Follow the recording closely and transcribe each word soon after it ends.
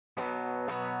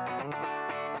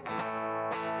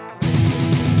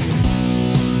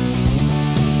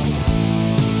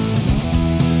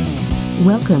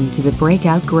Welcome to the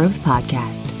Breakout Growth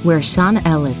Podcast, where Sean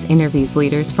Ellis interviews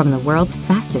leaders from the world's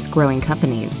fastest growing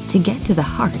companies to get to the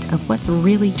heart of what's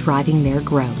really driving their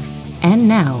growth. And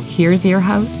now, here's your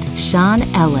host, Sean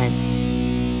Ellis.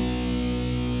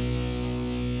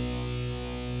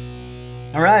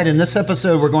 All right, in this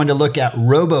episode, we're going to look at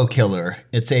Robokiller.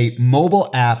 It's a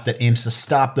mobile app that aims to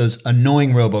stop those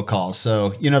annoying robocalls.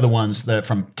 So, you know, the ones that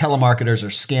from telemarketers or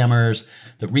scammers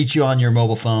that reach you on your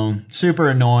mobile phone, super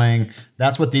annoying.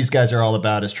 That's what these guys are all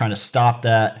about, is trying to stop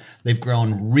that. They've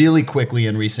grown really quickly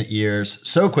in recent years,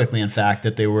 so quickly, in fact,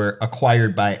 that they were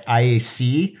acquired by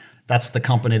IAC. That's the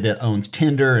company that owns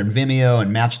Tinder and Vimeo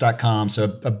and Match.com.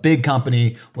 So a big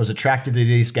company was attracted to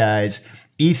these guys.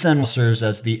 Ethan serves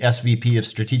as the SVP of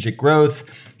Strategic Growth.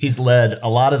 He's led a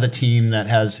lot of the team that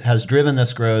has driven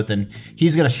this growth, and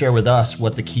he's going to share with us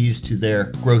what the keys to their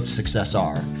growth success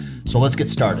are. So let's get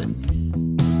started.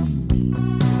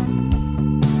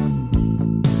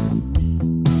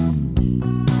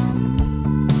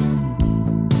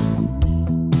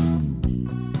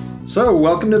 So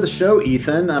welcome to the show,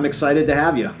 Ethan. I'm excited to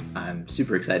have you. I'm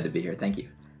super excited to be here. Thank you.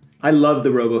 I love the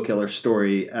Robokiller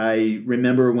story. I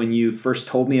remember when you first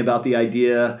told me about the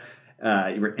idea,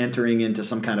 you were entering into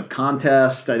some kind of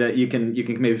contest. You can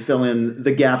maybe fill in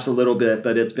the gaps a little bit,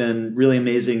 but it's been really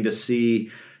amazing to see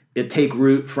it take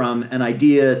root from an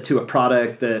idea to a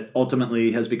product that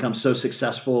ultimately has become so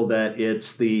successful that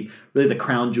it's really the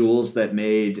crown jewels that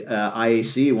made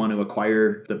IAC want to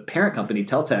acquire the parent company,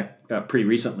 Teltec, pretty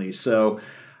recently. So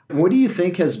what do you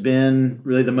think has been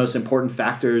really the most important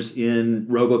factors in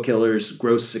Robokiller's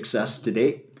growth success to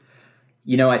date?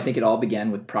 You know, I think it all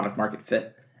began with product market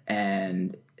fit,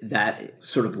 and that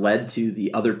sort of led to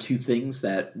the other two things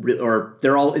that,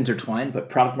 they're all intertwined, but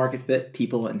product market fit,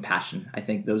 people, and passion. I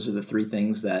think those are the three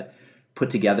things that put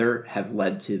together have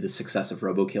led to the success of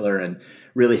Robokiller and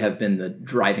really have been the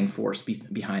driving force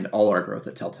behind all our growth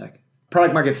at Teltec.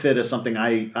 Product market fit is something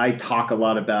I talk a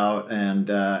lot about, and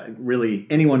really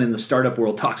anyone in the startup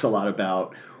world talks a lot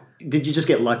about. Did you just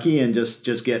get lucky and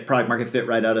just get product market fit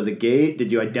right out of the gate? Did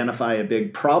you identify a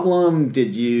big problem?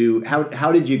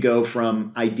 How did you go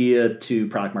from idea to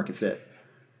product market fit?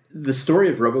 The story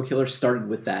of Robokiller started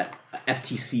with that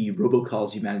FTC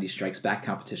Robocalls Humanity Strikes Back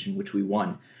competition, which we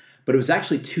won. But it was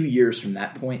actually 2 years from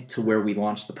that point to where we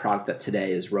launched the product that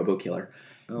today is Robokiller.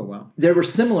 Oh, wow. They were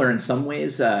similar in some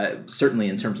ways, certainly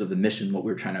in terms of the mission, what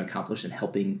we were trying to accomplish in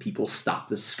helping people stop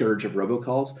the scourge of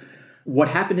robocalls. What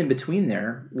happened in between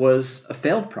there was a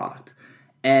failed product.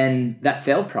 And that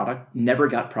failed product never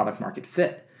got product market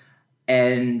fit.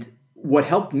 And what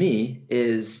helped me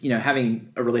is,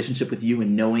 having a relationship with you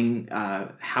and knowing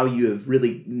how you have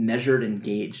really measured and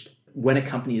gauged when a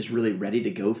company is really ready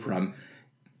to go from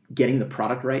getting the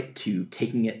product right to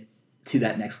taking it to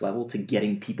that next level, to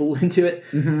getting people into it.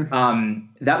 Mm-hmm.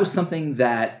 That was something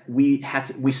that we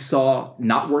saw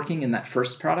not working in that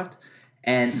first product,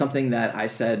 and something that I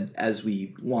said as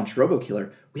we launched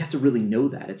Robokiller, we have to really know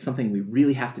that. It's something we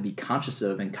really have to be conscious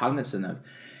of and cognizant of.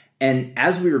 And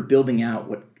as we were building out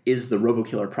what is the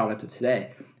Robokiller product of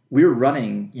today, we were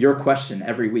running your question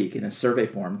every week in a survey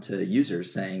form to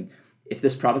users saying, if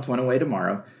this product went away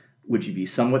tomorrow, would you be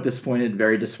somewhat disappointed,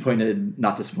 very disappointed,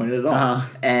 not disappointed at all? Uh-huh.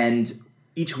 And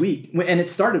each week, and it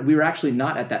started, we were actually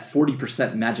not at that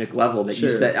 40% magic level that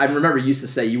you said. I remember you used to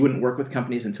say you wouldn't work with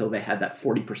companies until they had that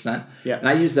 40%. Yeah. And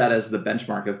I use that as the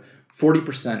benchmark of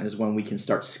 40% is when we can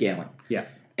start scaling. Yeah.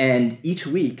 And each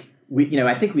week,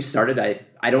 I think we started,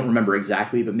 I don't remember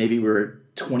exactly, but maybe we were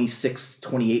 26,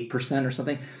 28% or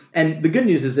something. And the good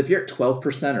news is if you're at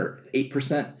 12% or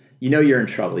 8%, you're in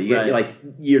trouble.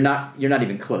 You're not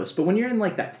even close. But when you're in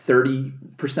like that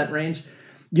 30% range,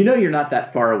 you're not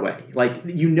that far away. That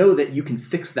you can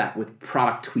fix that with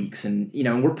product tweaks, and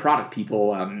and we're product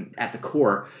people at the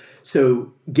core.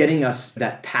 So getting us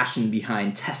that passion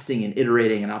behind testing and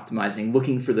iterating and optimizing,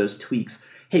 looking for those tweaks.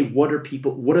 Hey, what are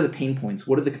the pain points?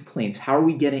 What are the complaints? How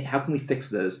can we fix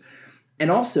those?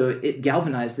 And also it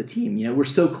galvanized the team. We're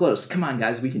so close. Come on,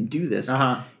 guys, we can do this.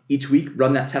 Uh-huh. Each week,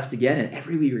 run that test again, and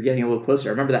every week we're getting a little closer.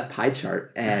 I remember that pie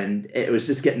chart, and it was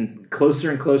just getting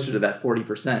closer and closer to that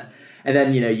 40%. And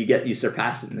then, you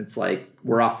surpass it, and it's like,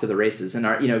 we're off to the races. And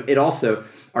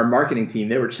our marketing team,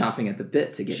 they were chomping at the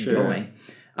bit to get going,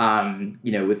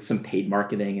 with some paid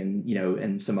marketing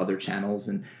and some other channels.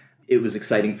 And it was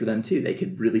exciting for them too. They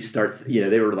could really start,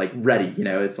 they were like ready,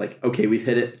 it's like, okay, we've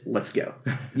hit it, let's go.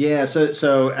 Yeah.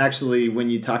 So actually when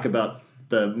you talk about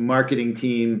the marketing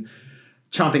team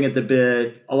chomping at the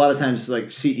bit, a lot of times like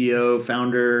CEO,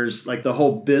 founders, like the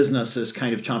whole business is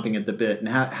kind of chomping at the bit. And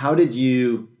how did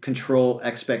you control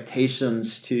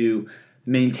expectations to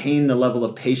maintain the level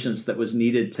of patience that was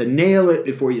needed to nail it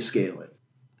before you scale it?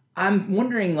 I'm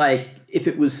wondering, like, if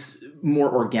it was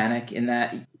more organic in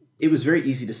that it was very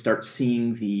easy to start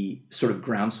seeing the sort of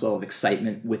groundswell of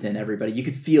excitement within everybody. You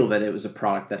could feel that it was a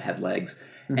product that had legs.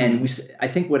 Mm-hmm. And I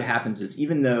think what happens is,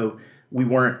 even though we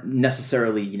weren't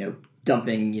necessarily,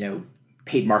 dumping,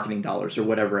 paid marketing dollars or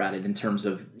whatever at it in terms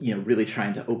of, really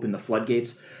trying to open the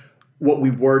floodgates, what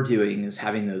we were doing is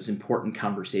having those important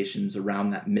conversations around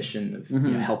that mission of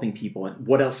helping people and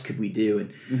what else could we do.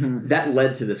 And that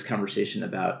led to this conversation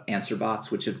about answer bots,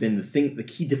 which have been the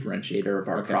key differentiator of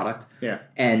our product. Yeah.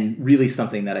 And really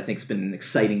something that I think has been an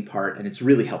exciting part, and it's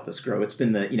really helped us grow. It's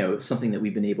been something that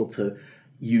we've been able to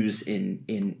use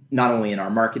in not only in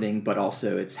our marketing, but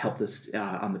also it's helped us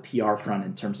on the PR front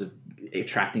in terms of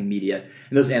attracting media.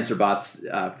 And those answer bots,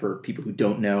 for people who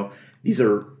don't know, these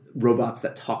are robots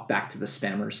that talk back to the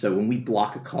spammers. So when we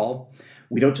block a call,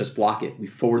 we don't just block it, we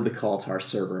forward the call to our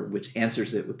server, which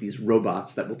answers it with these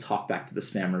robots that will talk back to the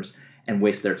spammers and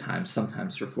waste their time,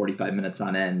 sometimes for 45 minutes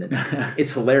on end. And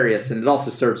it's hilarious, and it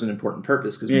also serves an important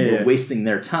purpose, because when we're wasting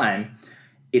their time,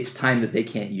 it's time that they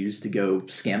can't use to go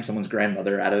scam someone's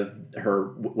grandmother out of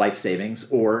her life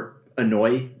savings or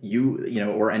annoy you,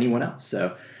 or anyone else.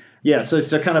 So so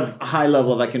it's a kind of high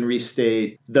level, if I can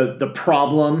restate the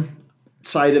problem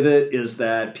side of it, is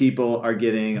that people are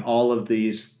getting all of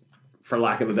these, for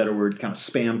lack of a better word, kind of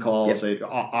spam calls,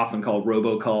 often called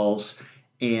robocalls,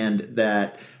 and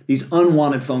that these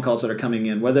unwanted phone calls that are coming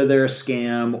in, whether they're a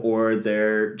scam or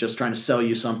they're just trying to sell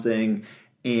you something,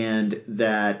 and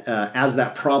that as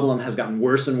that problem has gotten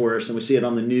worse and worse, and we see it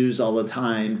on the news all the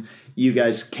time, you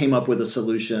guys came up with a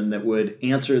solution that would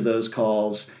answer those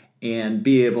calls and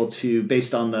be able to,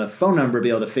 based on the phone number, be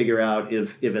able to figure out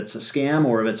if it's a scam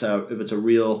or if it's a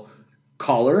real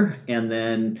caller, and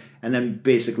then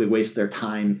basically waste their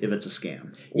time if it's a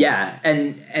scam. Yeah,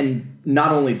 and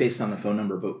not only based on the phone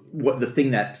number, but what the thing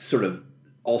that sort of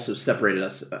also separated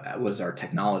us was our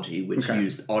technology, which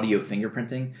used audio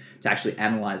fingerprinting to actually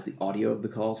analyze the audio of the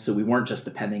call. So we weren't just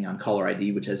depending on caller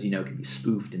ID, which, as you know, can be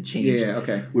spoofed and changed.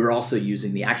 We were also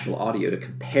using the actual audio to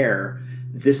compare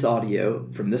this audio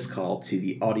from this call to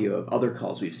the audio of other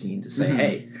calls we've seen to say,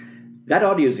 hey, that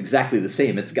audio is exactly the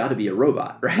same. It's got to be a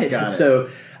robot, right? So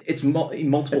it's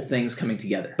multiple things coming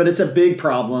together. But it's a big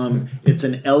problem. It's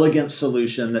an elegant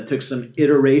solution that took some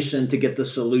iteration to get the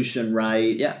solution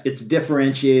right. Yeah. It's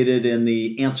differentiated in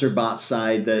the answer bot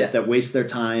side that wastes their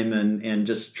time and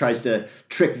just tries to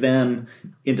trick them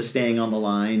into staying on the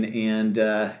line. And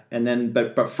then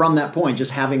from that point,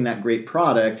 just having that great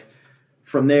product,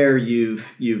 from there,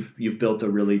 you've built a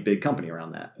really big company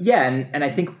around that. Yeah, and I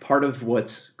think part of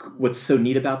what's so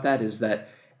neat about that is that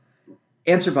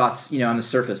answer bots, on the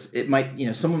surface, it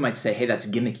might, someone might say, hey, that's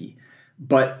gimmicky.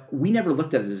 But we never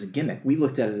looked at it as a gimmick. We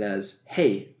looked at it as,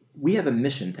 hey, we have a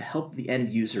mission to help the end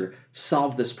user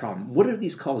solve this problem. What are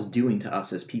these calls doing to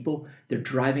us as people? They're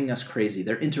driving us crazy.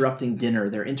 They're interrupting dinner.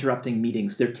 They're interrupting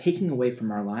meetings. They're taking away from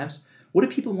our lives. What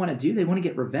do people want to do? They want to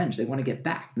get revenge. They want to get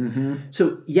back.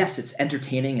 So yes, it's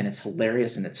entertaining and it's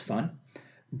hilarious and it's fun,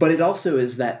 but it also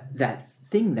is that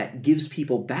thing that gives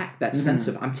people back that sense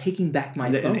of, I'm taking back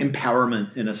my phone.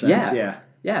 Empowerment in a sense.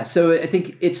 Yeah. So I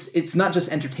think it's not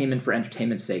just entertainment for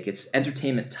entertainment's sake. It's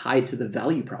entertainment tied to the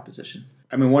value proposition.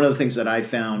 I mean, one of the things that I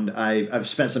found, I've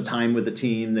spent some time with the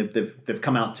team. They've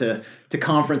come out to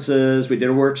conferences. We did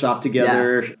a workshop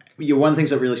together. Yeah. One of the things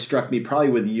that really struck me, probably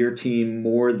with your team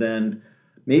more than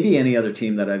maybe any other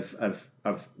team that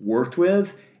I've worked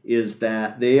with, is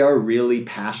that they are really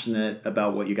passionate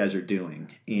about what you guys are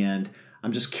doing. And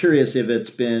I'm just curious if it's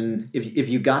been if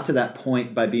you got to that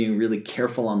point by being really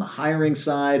careful on the hiring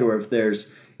side, or if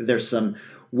there's some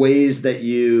ways that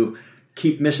you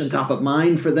keep mission top of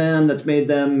mind for them that's made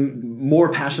them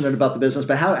more passionate about the business.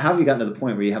 But how have you gotten to the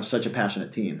point where you have such a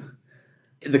passionate team?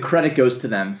 The credit goes to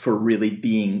them for really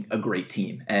being a great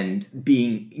team and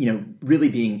being, really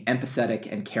being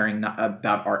empathetic and caring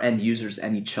about our end users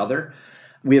and each other.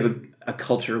 We have a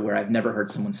culture where I've never heard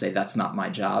someone say, that's not my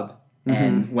job.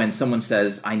 And when someone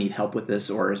says, I need help with this,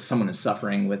 or someone is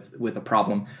suffering with a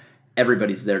problem,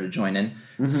 everybody's there to join in.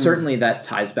 Certainly that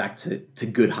ties back to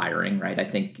good hiring, right? I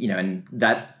think, and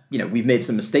that, we've made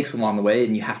some mistakes along the way,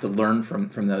 and you have to learn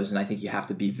from those. And I think you have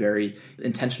to be very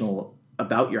intentional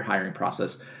about your hiring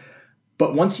process.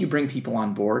 But once you bring people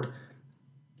on board,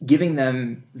 giving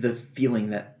them the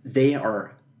feeling that they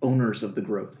are owners of the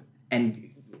growth, and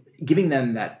giving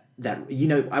them that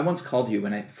I once called you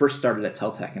when I first started at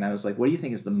Teltech, and I was like, what do you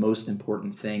think is the most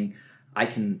important thing I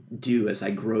can do as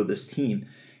I grow this team?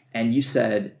 And you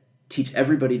said, teach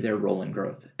everybody their role in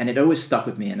growth. And it always stuck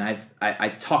with me. And I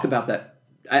talk about that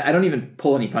I don't even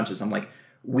pull any punches. I'm like,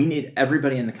 we need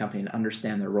everybody in the company to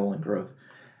understand their role in growth.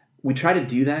 We try to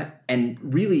do that and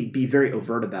really be very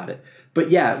overt about it. But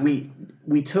yeah,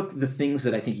 we took the things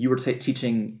that I think you were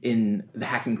teaching in the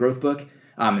Hacking Growth book,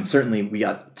 and certainly we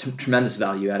got tremendous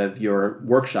value out of your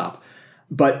workshop.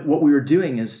 But what we were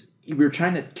doing is we were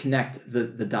trying to connect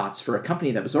the dots for a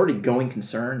company that was already going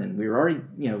concern, and we were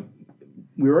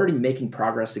already making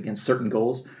progress against certain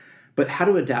goals. But how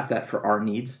to adapt that for our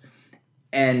needs?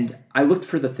 And I looked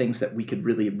for the things that we could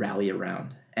really rally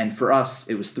around. And for us,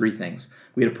 it was 3 things.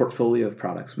 We had a portfolio of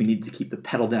products. We needed to keep the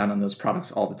pedal down on those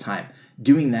products all the time.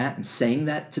 Doing that and saying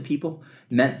that to people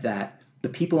meant that the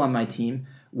people on my team,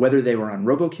 whether they were on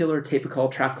Robokiller, Tape-A-Call,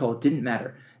 Trap-A-Call, it didn't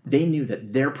matter. They knew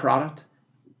that their product,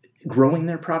 growing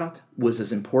their product, was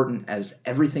as important as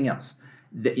everything else.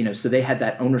 So they had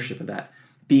that ownership of that,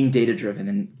 being data-driven.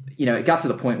 And, it got to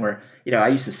the point where, I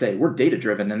used to say, we're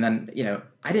data-driven. And then,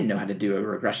 I didn't know how to do a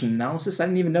regression analysis. I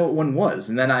didn't even know what one was.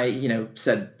 And then I,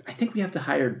 said, I think we have to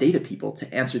hire data people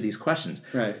to answer these questions.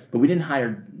 Right. But we didn't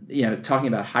hire, talking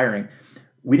about hiring,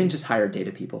 we didn't just hire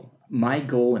data people. My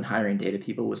goal in hiring data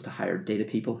people was to hire data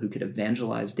people who could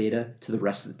evangelize data to the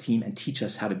rest of the team and teach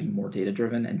us how to be more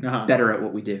data-driven and better at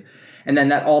what we do. And then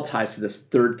that all ties to this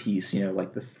third piece,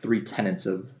 like the 3 tenets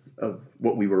of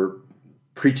what we were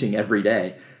preaching every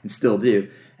day and still do.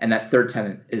 And that third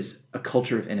tenet is a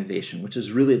culture of innovation, which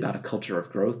is really about a culture of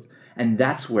growth. And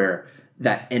that's where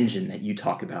that engine that you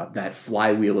talk about, that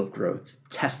flywheel of growth,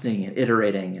 testing and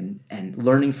iterating and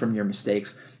learning from your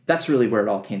mistakes, that's really where it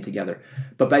all came together.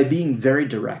 But by being very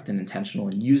direct and intentional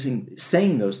and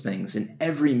saying those things in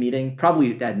every meeting,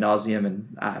 probably ad nauseum,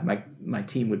 and my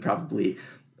team would probably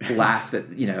laugh at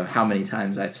how many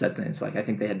times I've said things like I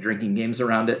think they had drinking games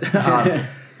around it.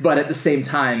 But at the same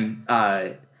time,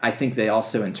 I think they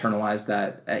also internalized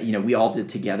that we all did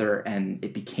together, and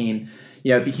it became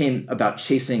about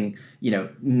chasing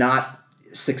not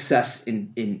success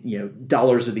in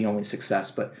dollars are the only success,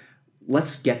 but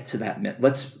let's get to that.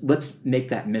 Let's make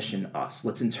that mission us.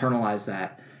 Let's internalize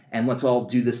that, and let's all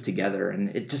do this together.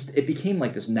 And it became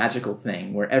like this magical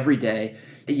thing where every day,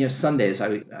 Sundays,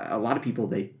 a lot of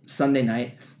people, Sunday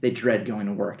night, they dread going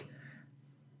to work.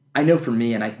 I know for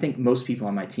me, and I think most people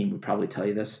on my team would probably tell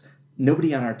you this,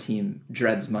 nobody on our team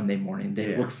dreads Monday morning.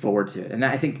 They look forward to it. And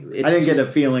I think I didn't get a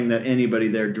feeling that anybody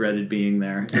there dreaded being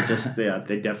there. It just,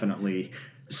 they definitely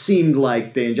seemed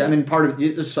like they enjoy. I mean, part of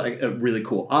it's like a really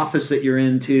cool office that you're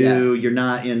into. Yeah. You're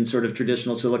not in sort of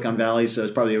traditional Silicon Valley, so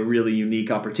it's probably a really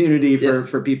unique opportunity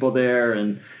for people there.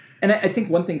 And I think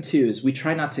one thing too is we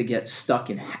try not to get stuck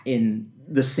in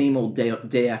the same old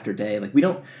day after day. Like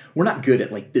we're not good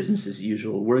at like business as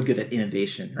usual. We're good at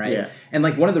innovation, right? Yeah. And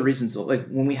like one of the reasons, like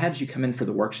when we had you come in for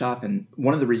the workshop, and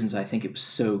one of the reasons I think it was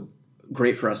so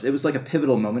great for us, it was like a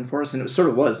pivotal moment for us, and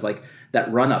it was like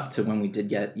that run up to when we did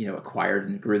get acquired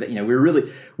and grew. That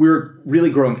we were really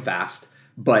growing fast.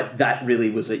 But that really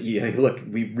was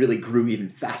we really grew even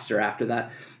faster after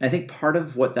that. And I think part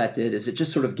of what that did is it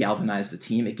just sort of galvanized the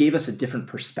team. It gave us a different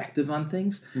perspective on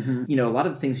things. Mm-hmm. A lot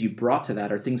of the things you brought to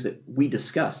that are things that we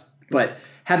discussed, but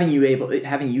having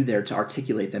you there to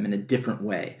articulate them in a different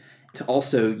way, to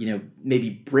also, maybe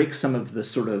break some of the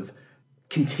sort of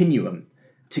continuum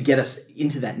to get us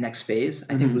into that next phase,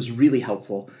 I think was really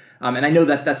helpful. And I know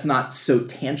that that's not so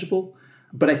tangible,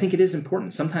 but I think it is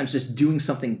important. Sometimes just doing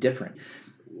something different.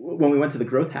 When we went to the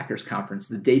Growth Hackers Conference,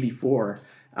 the day before,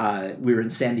 we were in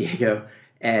San Diego,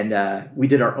 and we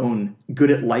did our own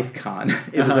Good at Life Con.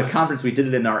 It was a conference. We did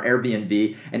it in our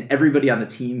Airbnb, and everybody on the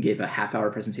team gave a half-hour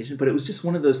presentation. But it was just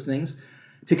one of those things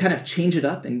to kind of change it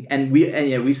up. And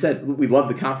we said we loved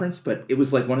the conference, but it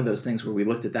was like one of those things where we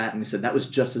looked at that and we said that was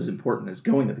just as important as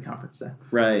going to the conference day.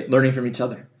 Right. Learning from each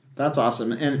other. That's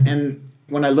awesome. And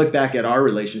when I look back at our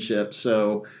relationship,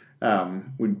 so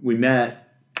we met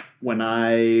when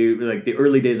the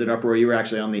early days at Uproar, you were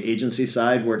actually on the agency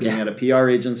side working at a PR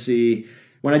agency.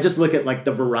 When I just look at like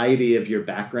the variety of your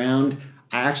background,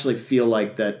 I actually feel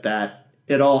like that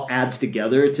it all adds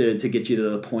together to get you to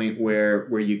the point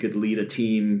where you could lead a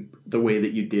team the way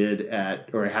that you did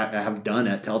have done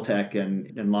at Teltech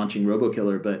and launching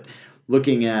Robokiller. But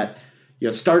looking at,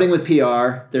 starting with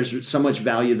PR, there's so much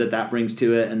value that brings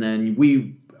to it. And then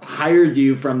we hired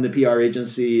you from the PR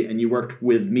agency and you worked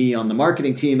with me on the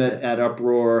marketing team at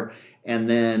Uproar. And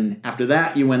then after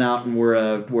that, you went out and were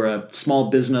a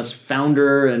small business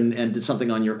founder and did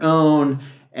something on your own.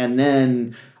 And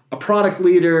then a product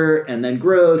leader and then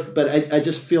growth. But I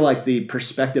just feel like the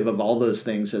perspective of all those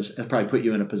things has probably put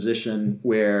you in a position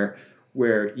where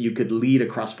where you could lead a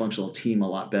cross-functional team a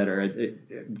lot better.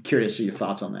 I'm curious to your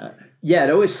thoughts on that. Yeah, it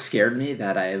always scared me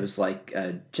that I was like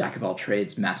a jack of all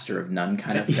trades, master of none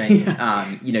kind of thing.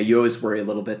 You always worry a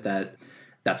little bit that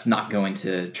that's not going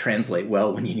to translate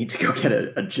well when you need to go get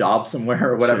a job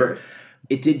somewhere or whatever. Sure.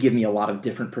 It did give me a lot of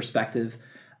different perspective.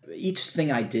 Each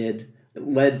thing I did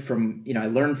led from, I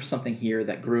learned something here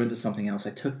that grew into something else.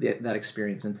 I took that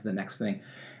experience into the next thing.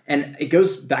 And it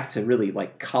goes back to really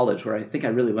like college, where I think I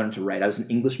really learned to write. I was an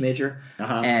English major,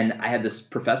 and I had this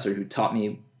professor who taught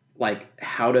me like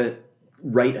how to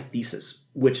write a thesis,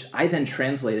 which I then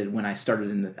translated when I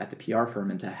started at the PR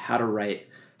firm into how to write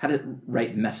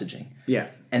messaging. Yeah.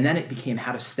 And then it became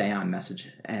how to stay on message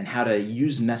and how to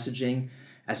use messaging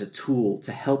as a tool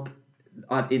to help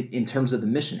in terms of the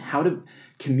mission, how to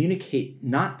communicate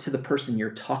not to the person you're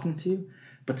talking to,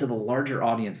 but to the larger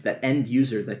audience, that end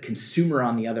user, the consumer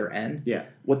on the other end,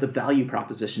 what the value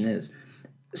proposition is.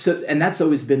 So, and that's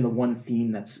always been the one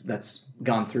theme that's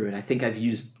gone through it. I think I've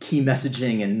used key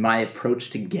messaging and my approach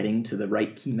to getting to the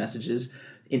right key messages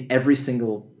in every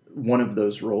single one of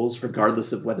those roles,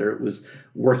 regardless of whether it was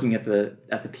working at the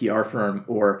PR firm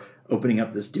or opening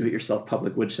up this do-it-yourself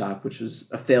public wood shop, which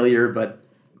was a failure, but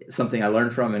something I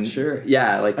learned from. And sure,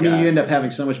 yeah, like you end up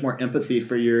having so much more empathy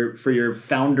for your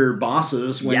founder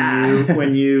bosses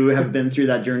when you have been through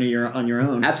that journey on your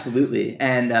own. Absolutely.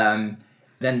 And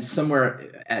then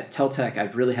somewhere at Teltech,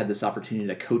 I've really had this opportunity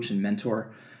to coach and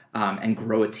mentor and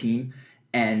grow a team.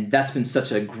 And that's been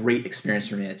such a great experience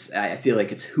for me. I feel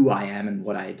like it's who I am and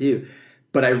what I do.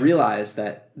 But I realized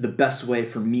that the best way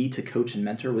for me to coach and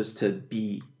mentor was to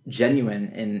be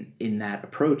genuine in that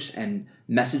approach. And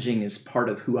messaging is part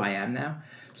of who I am now.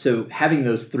 So having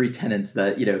those three tenets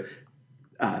that,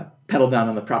 pedal down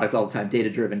on the product all the time,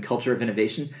 data-driven, culture of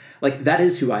innovation, like that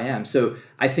is who I am. So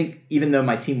I think even though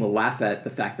my team will laugh at the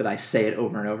fact that I say it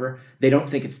over and over, they don't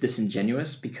think it's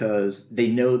disingenuous because they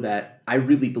know that I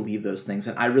really believe those things.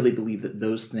 And I really believe that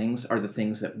those things are the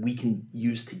things that we can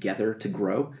use together to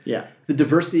grow. Yeah. The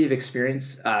diversity of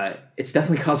experience, it's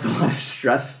definitely caused a lot of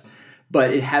stress,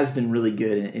 but it has been really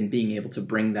good in being able to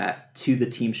bring that to the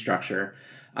team structure.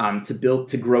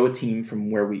 To grow a team from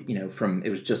where from it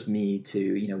was just me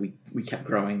to, we kept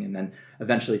growing, and then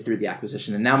eventually through the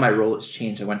acquisition. And now my role has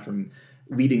changed. I went from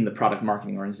leading the product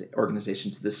marketing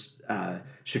organization to this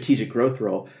strategic growth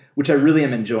role, which I really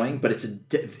am enjoying, but it's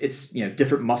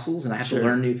different muscles and I have to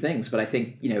learn new things. But I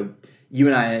think, you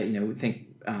and I, we think,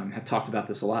 have talked about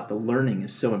this a lot. The learning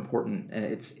is so important, and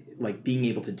it's like being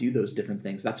able to do those different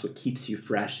things. That's what keeps you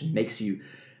fresh and makes you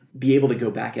be able to go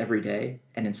back every day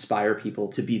and inspire people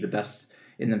to be the best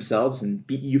in themselves and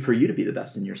for you to be the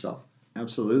best in yourself.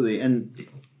 Absolutely. And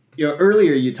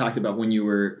earlier you talked about when you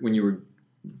were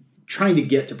trying to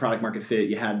get to product market fit,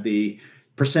 you had the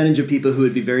percentage of people who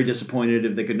would be very disappointed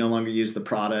if they could no longer use the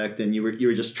product, and you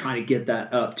were just trying to get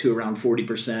that up to around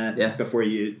 40% before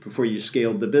you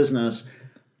scaled the business.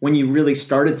 When you really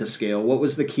started to scale, what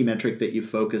was the key metric that you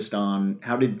focused on?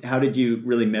 How did you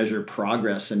really measure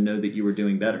progress and know that you were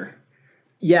doing better?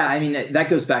 Yeah, I mean, that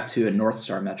goes back to a North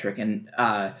Star metric. And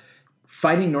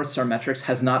finding North Star metrics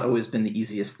has not always been the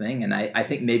easiest thing. And I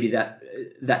think maybe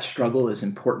that struggle is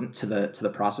important to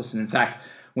the process. And in fact,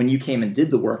 when you came and did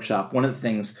the workshop, one of the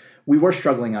things we were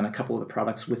struggling on a couple of the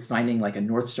products with finding like a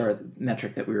North Star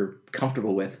metric that we were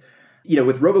comfortable with.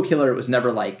 With Robokiller, it was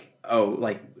never like,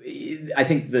 I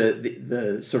think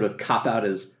the sort of cop out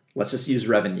is let's just use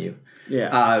revenue.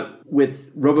 Yeah.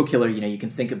 With Robokiller, you can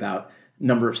think about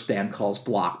number of spam calls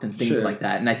blocked and things like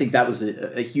that. And I think that was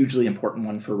a hugely important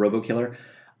one for Robokiller.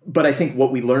 But I think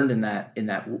what we learned in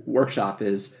that workshop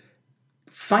is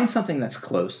find something that's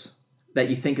close that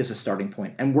you think is a starting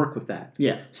point and work with that.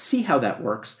 Yeah. See how that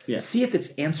works. Yeah. See if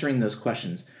it's answering those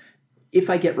questions. If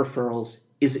I get referrals,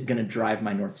 is it going to drive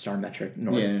my North Star metric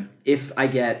north? Yeah. If I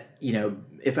get,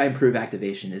 if I improve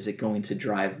activation, is it going to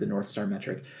drive the North Star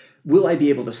metric? Will I be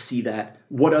able to see that?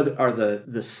 What are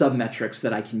the sub-metrics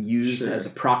that I can use as a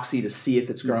proxy to see if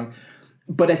it's growing?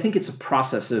 But I think it's a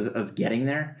process of getting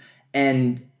there.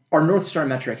 And our North Star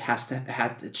metric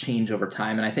had to change over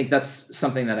time. And I think that's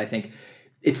something that I think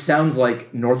it sounds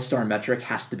like North Star metric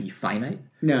has to be finite.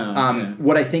 No.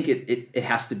 What I think it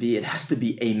has to be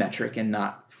a metric and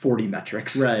not 40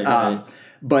 metrics. Right.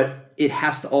 But it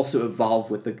has to also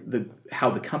evolve with the how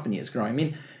the company is growing. I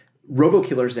mean,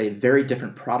 Robokiller is a very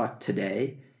different product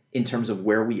today in terms of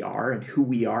where we are and who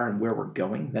we are and where we're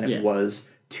going than it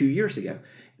was 2 years ago.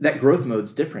 That growth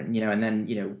mode's different, and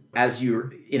then, as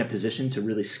you're in a position to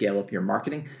really scale up your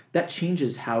marketing, that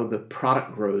changes how the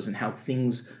product grows and how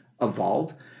things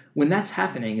evolve. when that's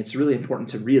happening, it's really important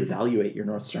to reevaluate your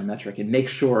North Star metric and make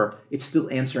sure it's still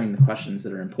answering the questions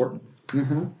that are important.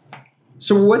 Mm-hmm.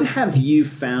 So what have you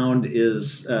found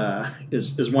is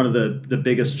one of the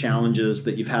biggest challenges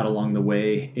that you've had along the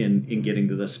way in getting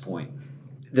to this point?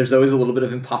 There's always a little bit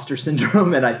of imposter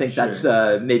syndrome, and I think that's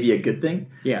maybe a good thing.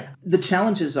 Yeah. The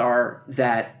challenges are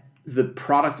that the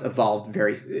product evolved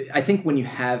I think when you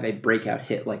have a breakout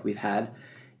hit like we've had,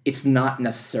 it's not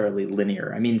necessarily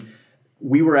linear. I mean,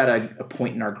 we were at a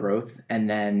point in our growth, and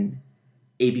then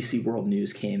ABC World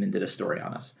News came and did a story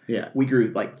on us. Yeah. We grew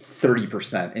like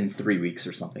 30% in 3 weeks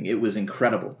or something. It was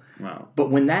incredible. Wow. But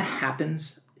when that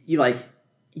happens,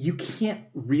 you can't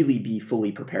really be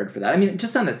fully prepared for that. I mean,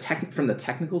 just on from the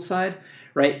technical side,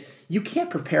 right? You can't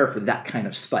prepare for that kind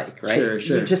of spike, right?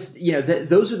 Sure. You just,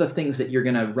 those are the things that you're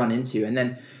going to run into. And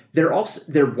then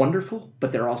they're wonderful,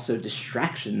 but they're also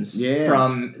distractions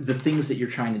from the things that you're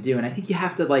trying to do. And I think you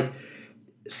have to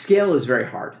scale is very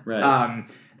hard. Right.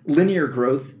 Linear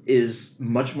growth is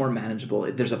much more manageable.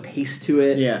 There's a pace to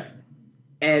it. Yeah.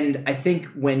 And I think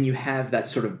when you have that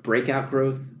sort of breakout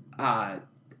growth,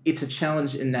 it's a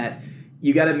challenge in that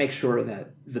you got to make sure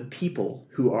that the people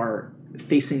who are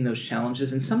facing those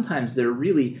challenges, and sometimes they're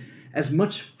really, as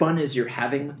much fun as you're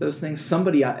having with those things,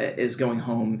 somebody is going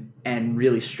home and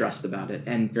really stressed about it.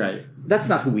 And that's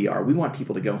not who we are. We want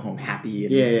people to go home happy.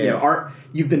 And,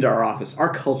 you've been to our office.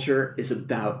 Our culture is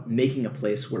about making a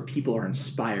place where people are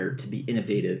inspired to be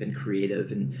innovative and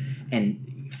creative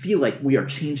and feel like we are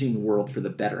changing the world for the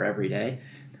better every day.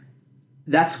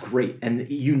 That's great, and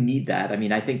you need that. I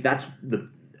mean, I think that's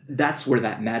where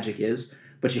that magic is.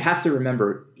 But you have to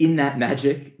remember, in that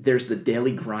magic, there's the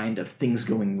daily grind of things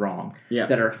going wrong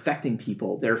that are affecting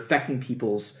people. They're affecting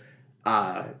people's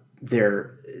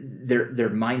their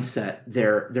mindset,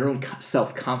 their own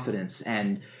self-confidence,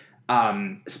 and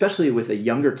especially with a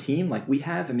younger team like we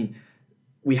have. I mean,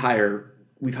 we've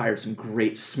hired some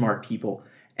great, smart people,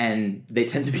 and they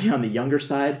tend to be on the younger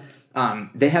side.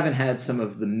 They haven't had some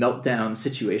of the meltdown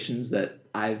situations that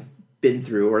I've been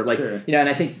through, or and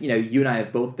I think, you and I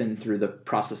have both been through the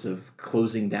process of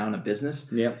closing down a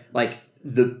business. Yeah.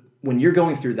 When you're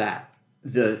going through that,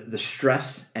 the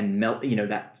stress and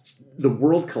that the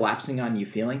world collapsing on you,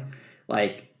 feeling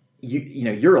like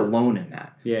you're alone in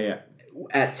that. Yeah.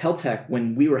 At Teltech,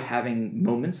 when we were having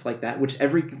moments like that, which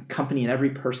every company and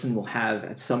every person will have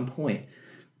at some point,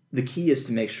 the key is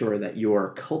to make sure that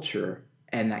your culture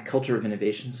and that culture of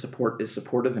innovation is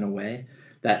supportive in a way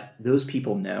that those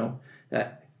people know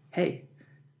that, hey,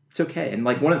 it's okay. And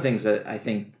one of the things that I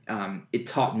think it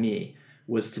taught me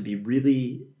was to be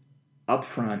really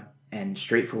upfront and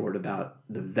straightforward about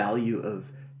the value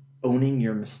of owning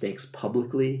your mistakes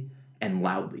publicly and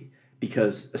loudly.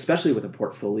 Because especially with a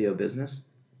portfolio business,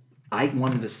 I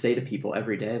wanted to say to people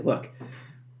every day, look,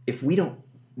 if we don't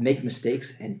make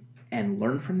mistakes and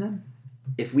learn from them,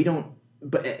 if we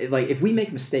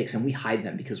make mistakes and we hide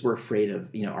them because we're afraid of,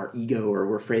 our ego, or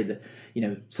we're afraid that,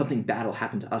 something bad will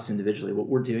happen to us individually, what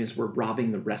we're doing is we're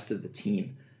robbing the rest of the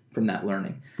team from that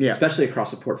learning, especially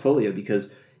across a portfolio,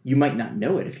 because you might not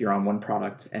know it if you're on one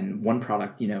product and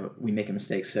we make a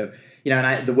mistake. So,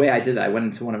 the way I did that, I went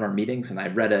into one of our meetings and I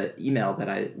read an email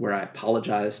where I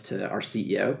apologized to our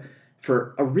CEO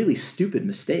for a really stupid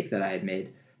mistake that I had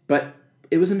made, but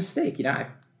it was a mistake. I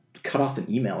cut off an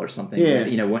email or something,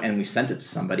 and we sent it to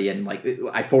somebody, and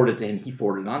I forwarded it to him, he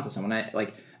forwarded it on to someone. I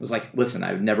was like, listen,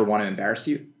 I would never want to embarrass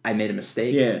you. I made a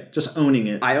mistake. Yeah, just owning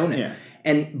it. I own it.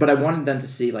 Yeah. But I wanted them to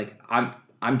see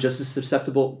I'm just as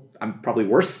susceptible. I'm probably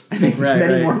worse. I make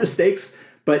many more mistakes,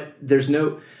 but there's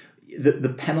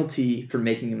the penalty for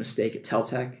making a mistake at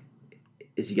Teltech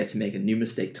is you get to make a new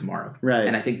mistake tomorrow. Right.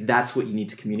 And I think that's what you need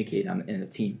to communicate in a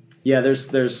team. Yeah, there's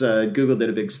Google did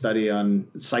a big study on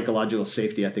psychological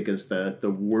safety, I think is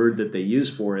the word that they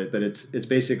use for it, but it's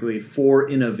basically, for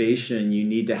innovation you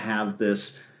need to have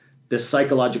this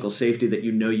psychological safety that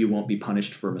you won't be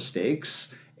punished for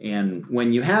mistakes. And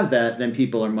when you have that, then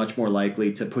people are much more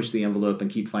likely to push the envelope and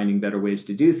keep finding better ways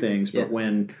to do things. But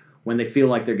when they feel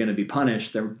like they're going to be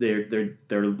punished,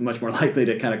 they're much more likely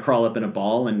to kind of crawl up in a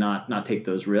ball and not take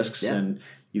those risks. Yeah. And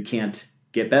you can't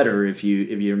get better if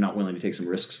you're not willing to take some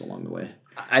risks along the way.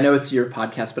 I know it's your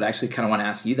podcast, but I actually kind of want to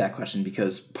ask you that question,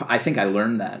 because I think I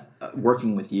learned that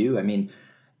working with you. I mean,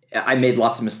 I made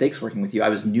lots of mistakes working with you. I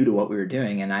was new to what we were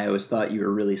doing, and I always thought you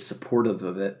were really supportive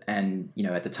of it. And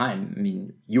at the time, I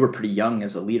mean, you were pretty young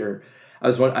as a leader. I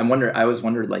always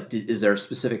wondered, is there a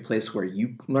specific place where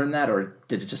you learned that, or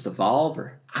did it just evolve?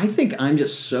 Or I think I'm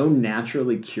just so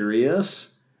naturally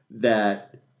curious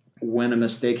that when a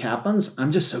mistake happens,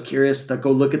 I'm just so curious to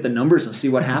go look at the numbers and see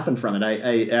what happened from it.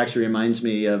 It actually reminds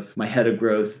me of my head of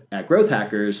growth at Growth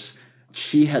Hackers.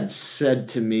 She had said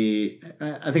to me,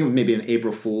 I think maybe an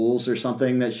April Fool's or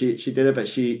something that she did it, but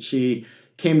she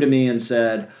came to me and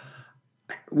said,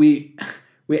 we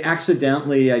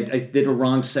accidentally, I did a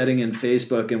wrong setting in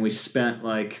Facebook and we spent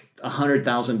like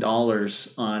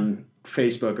 $100,000 on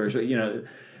Facebook or,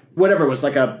 whatever it was,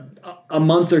 like a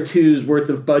month or two's worth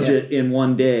of budget in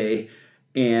one day.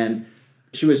 And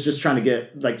she was just trying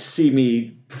to see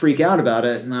me freak out about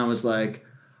it. And I was like,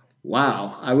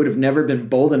 wow, I would have never been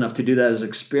bold enough to do that as an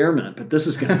experiment, but this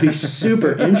is going to be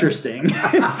super interesting.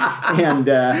 and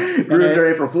ruined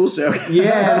her April Fool's joke.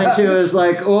 Yeah, and then she was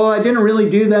like, "Oh, I didn't really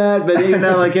do that," but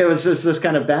it was just this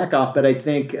kind of back off. But I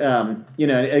think,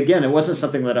 again, it wasn't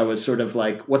something that I was sort of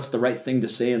like, "What's the right thing to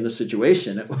say in this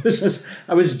situation?" It was just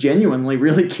I was genuinely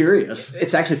really curious.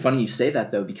 It's actually funny you say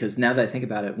that though, because now that I think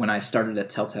about it, when I started at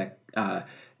Teltech,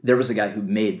 there was a guy who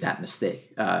made that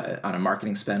mistake on a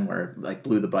marketing spend where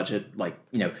blew the budget,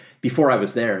 before I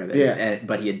was there. Yeah.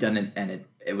 But he had done it, and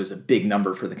it was a big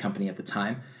number for the company at the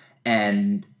time.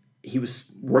 And he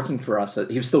was working for us.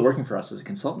 He was still working for us as a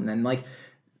consultant. And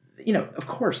of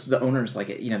course, the owners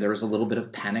there was a little bit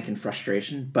of panic and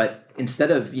frustration. But instead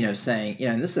of saying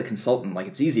and this is a consultant,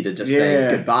 it's easy to just say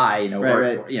goodbye,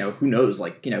 right. or who knows,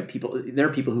 people. There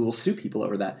are people who will sue people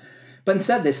over that. But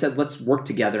instead, they said, let's work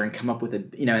together and come up with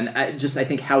and I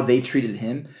think how they treated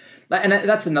him. And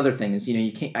that's another thing is,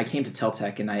 I came to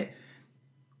Teltech and I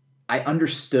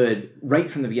understood right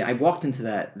from the beginning. I walked into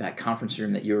that conference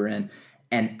room that you were in,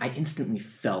 and I instantly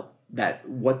felt that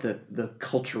what the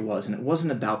culture was. And it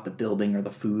wasn't about the building or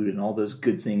the food and all those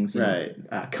good things,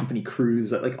 company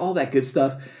cruise, all that good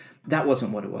stuff. That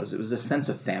wasn't what it was. It was a sense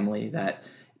of family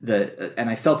and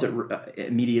I felt it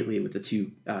immediately with the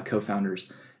two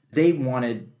co-founders. They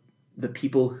wanted the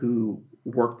people who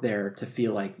worked there to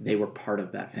feel like they were part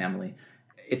of that family.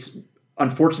 It's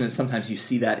unfortunate sometimes you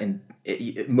see that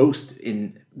most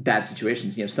in bad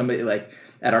situations. Somebody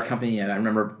at our company, I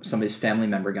remember somebody's family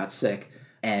member got sick,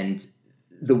 and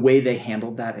the way they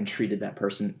handled that and treated that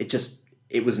person,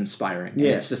 it was inspiring.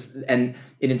 Yeah. And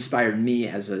it inspired me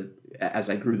as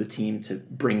I grew the team to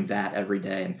bring that every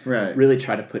day and really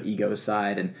try to put ego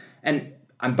aside. And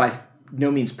I'm by no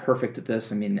means perfect at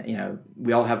this. I mean,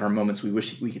 we all have our moments we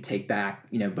wish we could take back,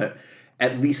 but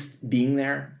at least being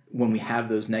there when we have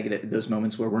those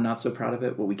moments where we're not so proud of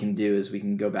it, what we can do is we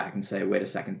can go back and say, wait a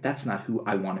second, that's not who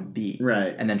I want to be.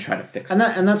 Right. And then try to fix it.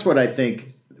 And that's what I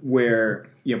think where,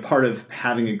 part of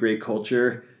having a great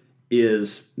culture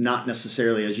is not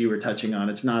necessarily, as you were touching on,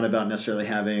 it's not about necessarily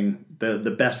having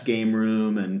the best game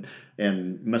room and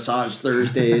massage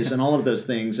Thursdays and all of those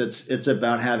things. It's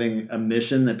about having a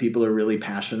mission that people are really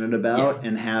passionate about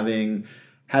and having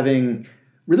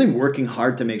really working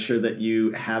hard to make sure that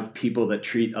you have people that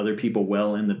treat other people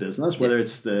well in the business, whether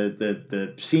it's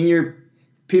the senior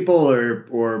people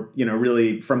or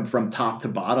really from top to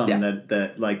bottom,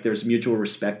 that there's mutual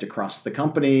respect across the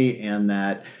company, and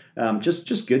that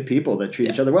just good people that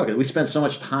treat each other well. 'Cause we spend so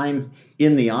much time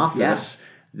in the office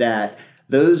that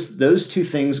those two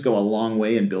things go a long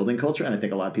way in building culture, and I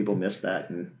think a lot of people miss that.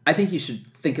 And I think you should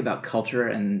think about culture,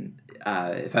 and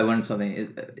if I learned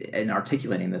something in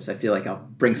articulating this, I feel like I'll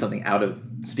bring something out of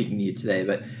speaking to you today.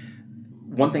 But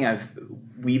one thing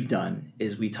we've done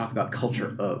is we talk about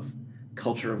culture of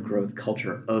growth,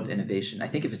 culture of innovation. I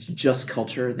think if it's just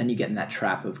culture, then you get in that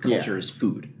trap of culture is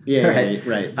food. Yeah,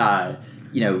 right.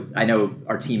 I know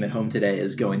our team at home today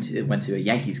went to a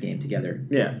Yankees game together.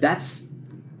 Yeah,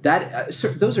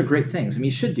 those are great things. I mean,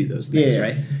 you should do those things,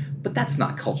 right? But that's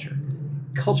not culture.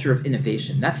 Culture of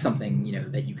innovation. That's something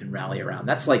that you can rally around.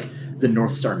 That's like the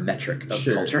North Star metric of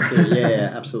culture.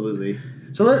 Yeah, absolutely.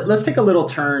 So let's take a little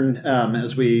turn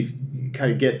as we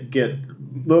kind of get a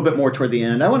little bit more toward the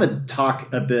end. I want to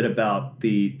talk a bit about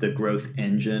the growth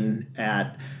engine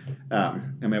at.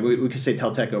 We could say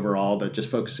Teltech overall, but just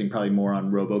focusing probably more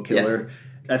on Robokiller. Yeah.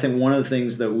 I think one of the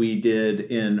things that we did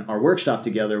in our workshop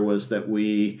together was that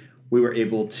we were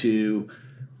able to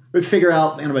figure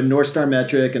out kind of a North Star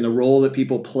metric and the role that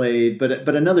people played.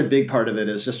 But another big part of it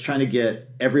is just trying to get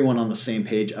everyone on the same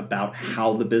page about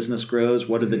how the business grows,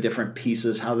 what are the different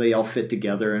pieces, how they all fit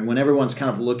together. And when everyone's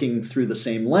kind of looking through the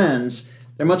same lens,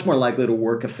 they're much more likely to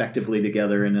work effectively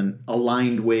together in an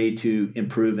aligned way to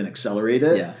improve and accelerate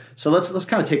it. Yeah. So let's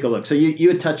kind of take a look. So you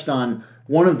had touched on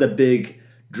one of the big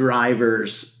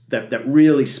drivers that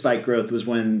really spiked growth was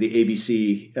when the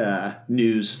ABC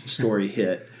news story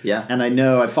hit. Yeah. And I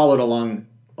know I followed along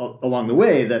the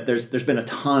way that there's been a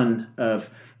ton of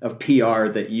PR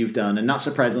that you've done, and not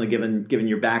surprisingly, given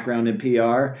your background in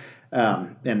PR,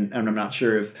 and I'm not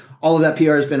sure if all of that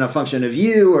PR has been a function of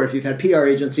you, or if you've had PR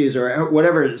agencies or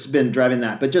whatever has been driving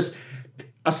that. But just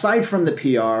aside from the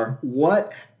PR,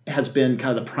 what has been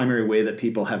kind of the primary way that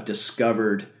people have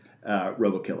discovered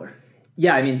Robokiller?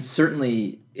 Yeah, I mean,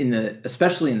 certainly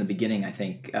especially in the beginning, I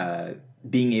think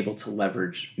being able to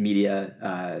leverage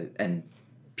media and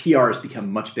PR has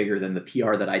become much bigger than the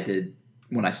PR that I did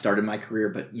when I started my career.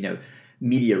 But,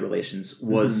 media relations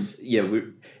was,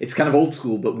 it's kind of old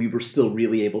school, but we were still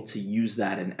really able to use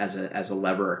that as a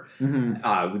lever.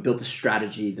 We built a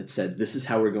strategy that said, this is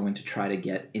how we're going to try to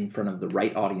get in front of the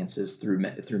right audiences through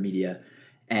media.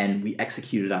 And we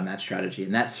executed on that strategy.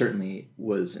 And that certainly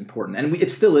was important. And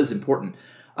it still is important.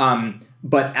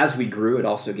 But as we grew, it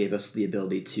also gave us the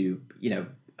ability to,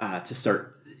 to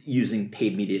start using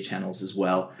paid media channels as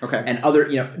well. Okay. And other,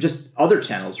 just other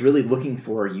channels, really looking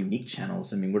for unique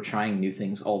channels. I mean, we're trying new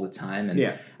things all the time.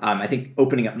 And I think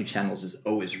opening up new channels is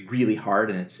always really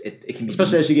hard. And it can be...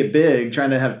 Especially as you get big,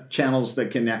 trying to have channels that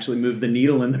can actually move the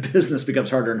needle in the business becomes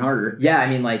harder and harder. Yeah, I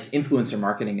mean, like influencer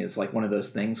marketing is like one of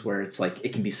those things where it's like,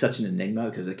 it can be such an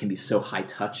enigma because it can be so high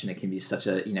touch and it can be such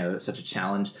a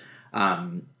challenge.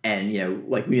 And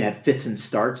like we had fits and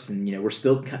starts, and we're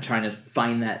still trying to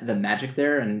find the magic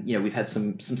there, and we've had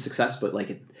some success, but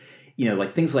like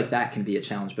like things like that can be a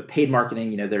challenge. But paid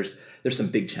marketing, there's some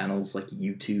big channels like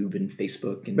YouTube and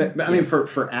Facebook, and but I mean for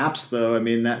apps though, I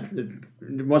mean that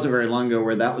it wasn't very long ago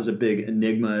where that was a big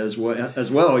enigma as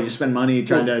well. You spend money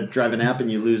trying to drive an app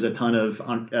and you lose a ton of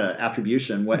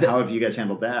attribution. How have you guys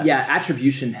handled that? Yeah,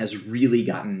 attribution has really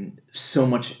gotten so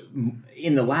much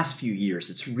in the last few years.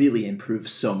 It's really improved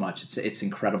so much. It's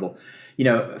incredible.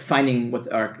 Finding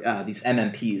what are these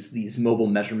MMPs, these mobile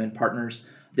measurement partners.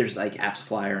 There's like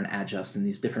AppsFlyer and Adjust and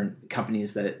these different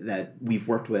companies that we've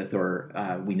worked with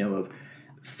or we know of.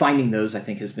 Finding those, I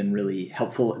think, has been really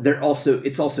helpful.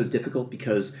 It's also difficult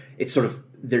because it's sort of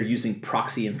they're using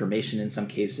proxy information in some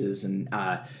cases, and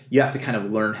you have to kind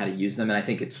of learn how to use them. And I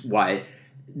think it's why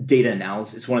data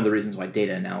analysis. It's one of the reasons why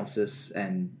data analysis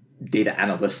and data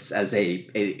analysts as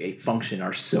a function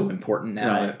are so important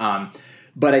now. Right.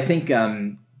 But I think.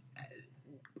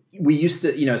 We used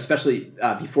to, especially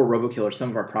before Robokiller, some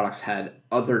of our products had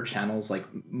other channels like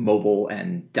mobile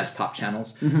and desktop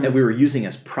channels that we were using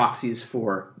as proxies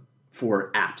for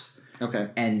apps. Okay.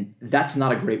 And that's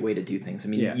not a great way to do things. I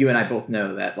mean, you and I both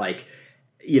know that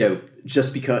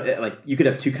just because you could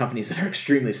have two companies that are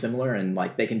extremely similar and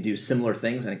like they can do similar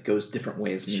things and it goes different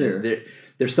ways. I mean, sure.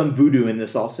 There's some voodoo in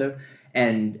this also.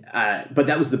 And but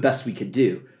that was the best we could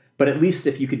do. But at least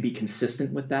if you could be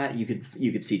consistent with that, you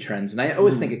could see trends. And I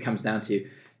always think it comes down to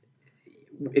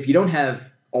if you don't have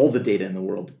all the data in the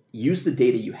world, use the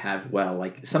data you have well.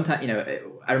 Like sometimes,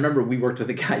 I remember we worked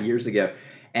with a guy years ago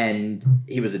and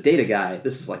he was a data guy.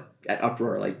 This is like at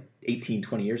Uproar, like 18,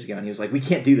 20 years ago. And he was like, we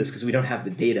can't do this because we don't have the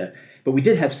data. But we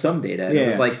did have some data. And it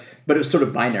was like, but it was sort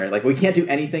of binary. Like we can't do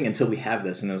anything until we have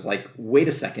this. And it was like, wait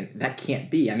a second, that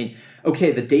can't be. I mean,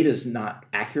 okay, the data is not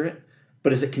accurate.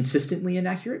 But is it consistently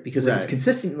inaccurate? Because if it's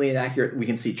consistently inaccurate, we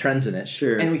can see trends in it.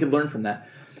 Sure. And we can learn from that.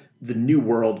 The new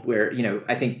world where,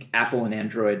 I think Apple and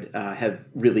Android have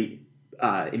really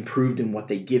improved in what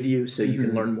they give you. So you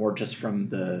can learn more just from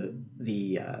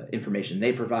the information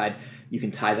they provide. You can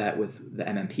tie that with the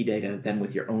MMP data, then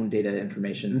with your own data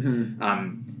information.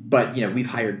 But, we've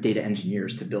hired data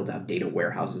engineers to build out data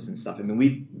warehouses and stuff. I mean,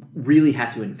 we've really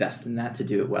had to invest in that to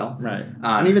do it well. Right.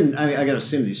 And even, I got to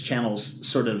assume these channels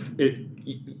sort of...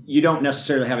 you don't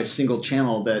necessarily have a single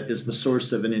channel that is the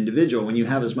source of an individual. When you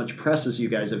have as much press as you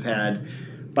guys have had,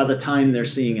 by the time they're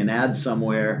seeing an ad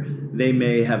somewhere, they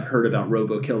may have heard about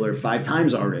Robokiller 5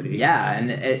 times already. Yeah,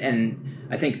 and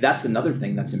I think that's another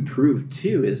thing that's improved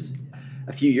too is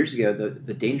a few years ago,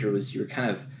 the danger was you were kind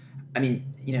of, I mean,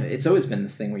 it's always been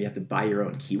this thing where you have to buy your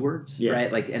own keywords,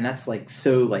 right? Like, and that's like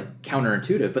so like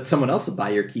counterintuitive, but someone else will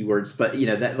buy your keywords. But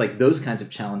that like those kinds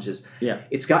of challenges,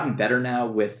 it's gotten better now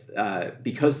with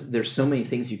because there's so many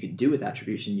things you can do with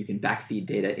attribution. You can backfeed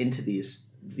data into these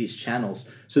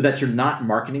channels so that you're not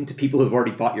marketing to people who've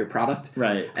already bought your product,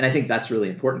 right? And I think that's really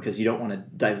important because you don't want to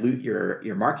dilute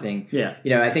your marketing. Yeah,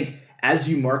 I think as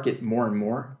you market more and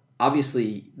more,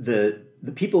 obviously the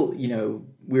people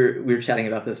we were chatting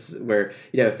about this where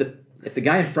if the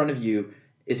guy in front of you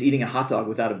is eating a hot dog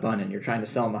without a bun and you're trying to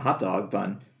sell him a hot dog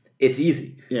bun, it's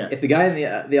easy. Yeah. If the guy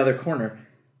in the other corner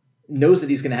knows that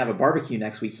he's going to have a barbecue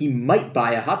next week, he might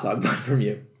buy a hot dog bun from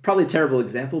you. Probably a terrible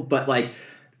example, but like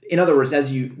in other words,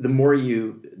 the more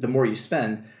you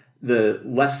spend, the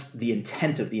less the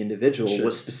intent of the individual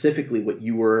was specifically what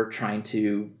you were trying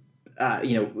to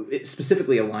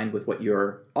specifically aligned with what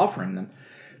you're offering them.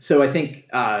 So I think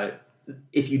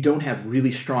if you don't have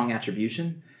really strong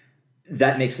attribution,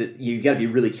 that makes it, you got to be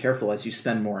really careful as you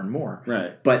spend more and more.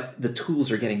 Right. But the tools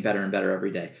are getting better and better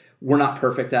every day. We're not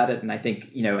perfect at it, and I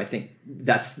think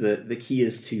that's the key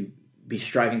is to be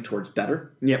striving towards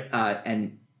better. Yep.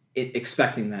 And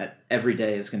expecting that every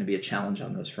day is going to be a challenge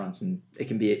on those fronts, and it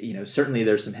can be, certainly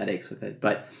there's some headaches with it,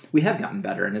 but we have gotten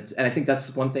better, and I think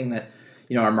that's one thing that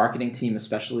our marketing team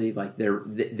especially, like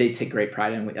they take great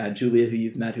pride in. Julia, who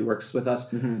you've met, who works with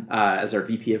us as our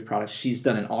VP of product, she's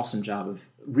done an awesome job of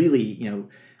really,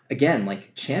 again,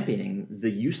 like championing the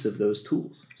use of those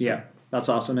tools. So. Yeah, that's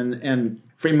awesome. And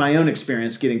from my own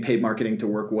experience, getting paid marketing to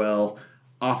work well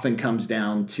often comes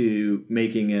down to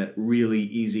making it really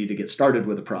easy to get started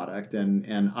with a product and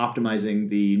optimizing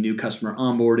the new customer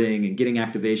onboarding and getting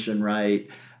activation right.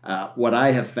 What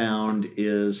I have found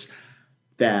is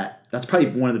that's probably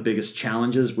one of the biggest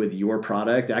challenges with your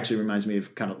product. It actually reminds me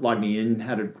of kind of LogMeIn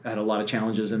had a lot of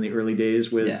challenges in the early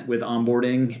days with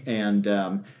onboarding,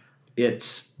 and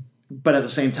but at the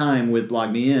same time with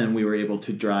LogMeIn, we were able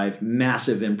to drive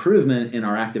massive improvement in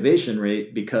our activation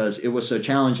rate because it was so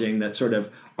challenging that sort of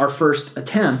our first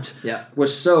attempt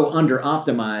was so under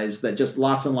optimized that just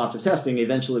lots and lots of testing,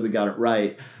 eventually we got it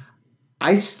right.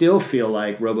 I still feel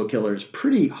like Robokiller is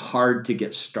pretty hard to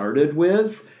get started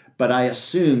with. But I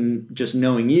assume, just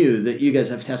knowing you, that you guys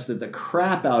have tested the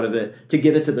crap out of it to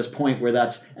get it to this point where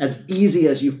that's as easy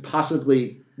as you've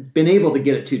possibly been able to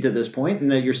get it to this point,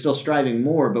 and that you're still striving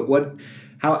more. But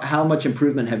how much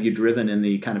improvement have you driven in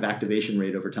the kind of activation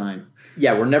rate over time?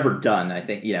 Yeah, we're never done. I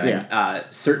think and,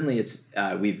 certainly it's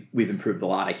we've improved a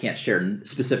lot. I can't share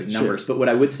specific numbers, but what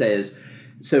I would say is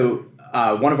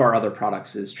one of our other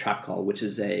products is TrapCall, which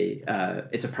is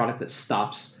it's a product that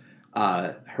stops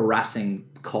harassing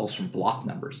calls from blocked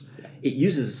numbers. It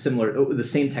uses the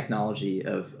same technology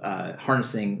of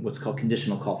harnessing what's called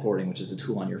conditional call forwarding, which is a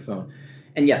tool on your phone.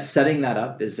 And yes, setting that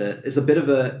up is a bit of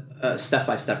a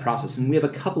step-by-step process. And we have a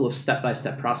couple of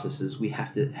step-by-step processes we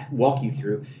have to walk you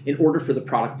through in order for the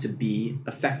product to be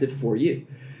effective for you.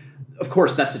 Of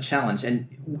course, that's a challenge. And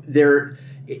there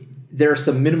are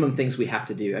some minimum things we have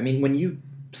to do. I mean, when you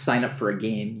sign up for a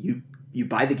game, you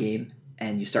buy the game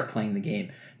and you start playing the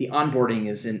game. The onboarding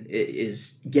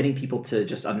is getting people to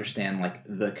just understand like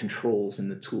the controls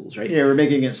and the tools, right? Yeah, we're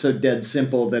making it so dead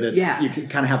simple that you can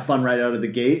kind of have fun right out of the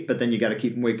gate, but then you got to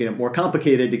keep making it more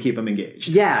complicated to keep them engaged.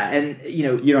 Yeah, and you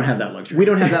don't have that luxury. We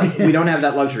don't have that. We don't have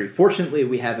that luxury. Fortunately,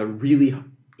 we have a really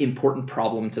important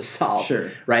problem to solve.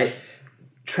 Sure. Right.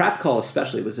 TrapCall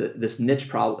especially was this niche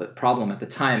problem at the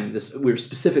time. We were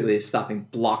specifically stopping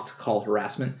blocked call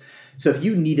harassment. So if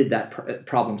you needed that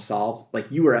problem solved,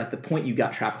 like you were at the point you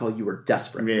got TrapCall, you were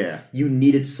desperate. Yeah. You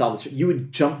needed to solve this. You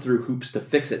would jump through hoops to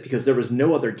fix it because there was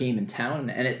no other game in town.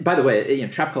 And by the way,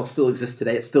 TrapCall still exists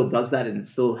today. It still does that, and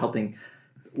it's still helping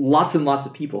lots and lots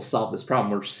of people solve this problem.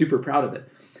 We're super proud of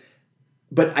it.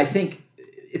 But I think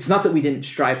it's not that we didn't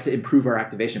strive to improve our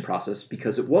activation process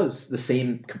because it was the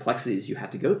same complexities you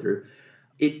had to go through.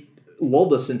 It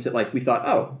lulled us into we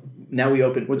thought, now we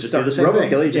open. We'll just do the same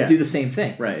Robokiller, thing. Just do the same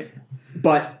thing. Right.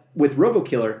 But with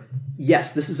Robokiller,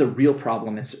 yes, this is a real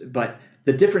problem. But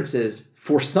the difference is,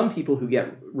 for some people who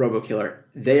get Robokiller,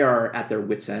 they are at their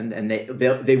wits' end, and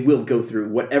they will go through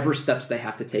whatever steps they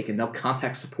have to take, and they'll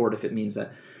contact support if it means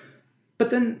that. But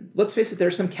then, let's face it,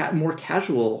 there's some more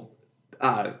casual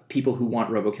people who want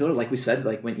Robokiller. Like we said,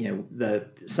 like when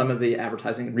some of the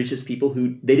advertising reaches people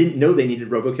who they didn't know they needed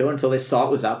Robokiller until they saw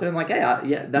it was out there, and like,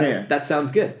 hey, that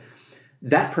sounds good.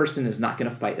 That person is not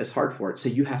going to fight as hard for it. So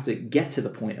you have to get to the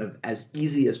point of as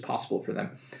easy as possible for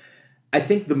them. I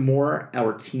think the more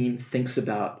our team thinks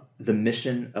about the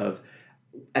mission of,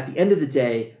 at the end of the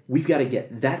day, we've got to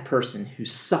get that person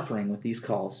who's suffering with these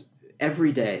calls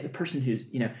every day, the person who's,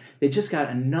 they just got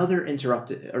another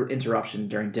interruption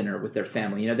during dinner with their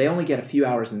family. They only get a few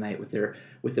hours a night with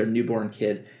their newborn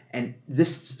kid, and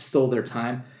this stole their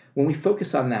time. When we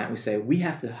focus on that, we say we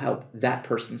have to help that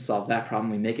person solve that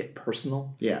problem. We make it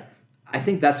personal. Yeah. I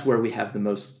think that's where we have the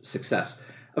most success.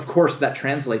 Of course, that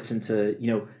translates into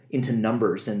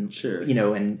numbers and sure.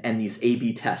 And these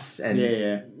A/B tests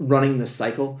and running the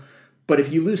cycle. But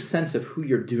if you lose sense of who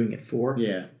you're doing it for,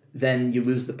 then you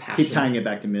lose the passion. Keep tying it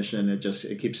back to mission. It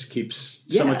keeps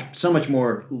so much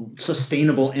more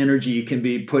sustainable energy can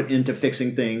be put into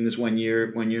fixing things when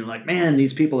you're like, man,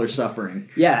 these people are suffering.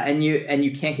 Yeah, and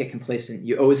you can't get complacent.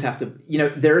 You always have to.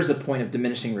 There is a point of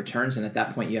diminishing returns, and at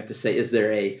that point, you have to say, is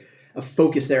there a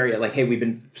focus area? Like, hey, we've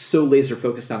been so laser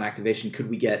focused on activation. Could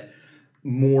we get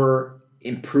more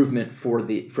improvement for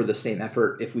the same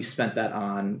effort if we spent that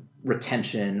on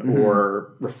retention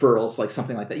or referrals, like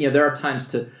something like that. There are times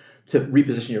to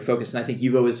reposition your focus, and I think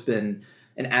you've always been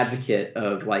an advocate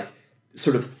of like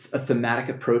sort of a thematic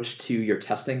approach to your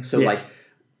testing. So like,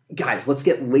 guys, let's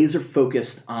get laser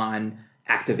focused on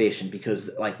activation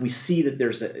because like we see that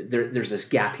there's this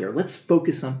gap here. Let's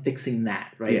focus on fixing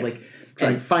that, right? Yeah. Like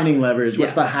and finding leverage.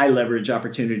 What's the high leverage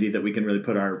opportunity that we can really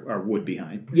put our wood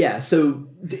behind? Yeah. So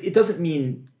it doesn't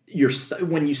mean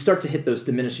when you start to hit those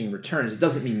diminishing returns, it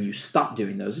doesn't mean you stop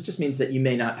doing those. It just means that you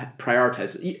may not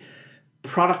prioritize it.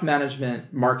 Product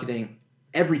management, marketing,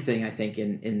 everything, I think,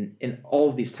 in all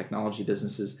of these technology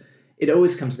businesses, it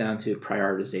always comes down to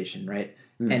prioritization, right?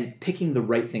 And picking the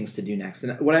right things to do next.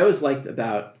 And what I always liked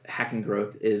about Hacking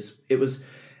Growth is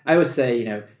I always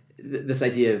say, this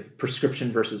idea of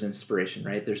prescription versus inspiration,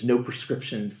 right? There's no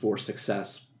prescription for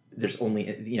success. There's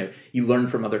only, you learn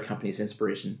from other companies'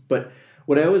 inspiration. But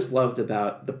what I always loved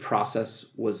about the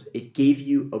process was it gave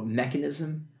you a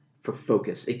mechanism for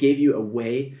focus. It gave you a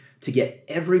way to get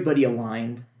everybody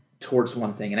aligned towards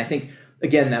one thing. And I think,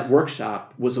 again, that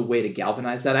workshop was a way to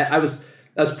galvanize that. I was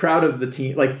proud of the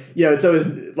team. Like, it's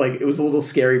always like, it was a little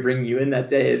scary bringing you in that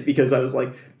day because I was like,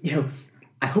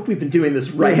 I hope we've been doing this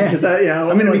right because I'm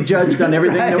going to be judged on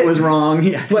everything that was wrong.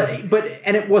 Yeah. But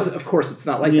and it wasn't. Of course, it's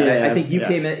not like that. I think you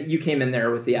came in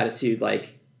there with the attitude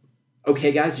like,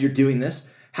 okay, guys, you're doing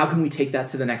this. How can we take that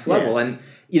to the next level? And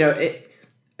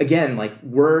again, like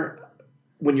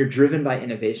when you're driven by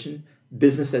innovation,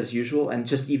 business as usual, and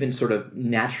just even sort of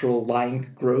natural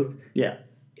line growth. Yeah.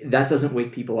 That doesn't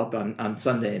wake people up on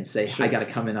Sunday and say, I got to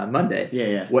come in on Monday.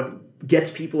 Yeah. What gets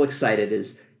people excited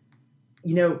is,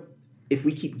 if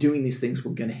we keep doing these things,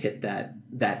 we're going to hit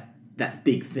that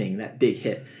big thing, that big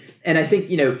hit. And I think,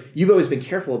 you've always been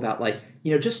careful about like,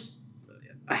 just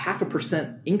a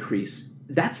 0.5% increase.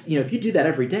 That's, if you do that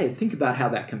every day, think about how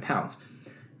that compounds.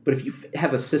 But if you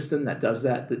have a system that does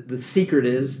that, the secret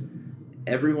is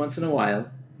every once in a while,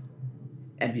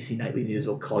 NBC Nightly News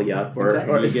will call you up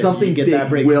or something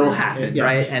big will happen,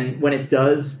 right? And when it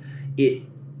does, it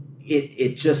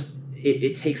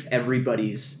takes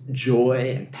everybody's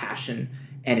joy and passion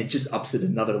and it just ups it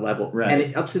another level. Right. And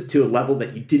it ups it to a level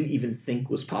that you didn't even think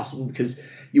was possible because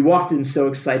you walked in so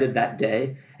excited that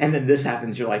day and then this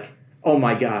happens, you're like, oh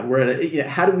my God, we're at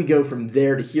how do we go from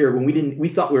there to here when we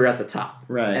thought we were at the top?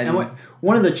 Right. And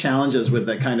one of the challenges with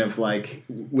that kind of like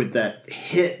with that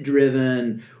hit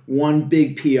driven one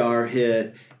big PR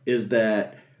hit is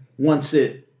that once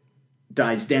it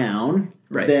dies down,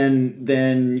 right,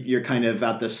 then you're kind of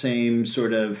at the same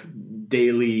sort of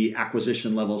daily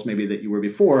acquisition levels maybe that you were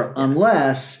before,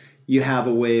 unless you have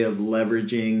a way of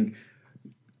leveraging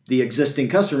the existing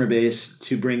customer base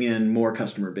to bring in more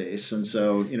customer base. And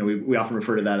so, we often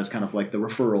refer to that as kind of like the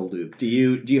referral loop. Do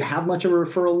you have much of a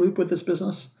referral loop with this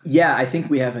business? Yeah, I think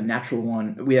we have a natural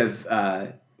one. We have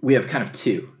kind of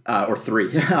two or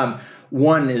three.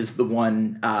 One is the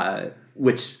one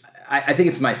which I think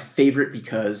it's my favorite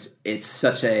because it's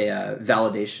such a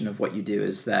validation of what you do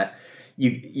is that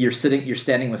you're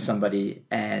standing with somebody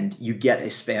and you get a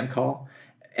spam call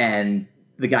and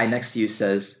the guy next to you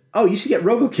says, "Oh, you should get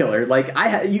Robokiller. Like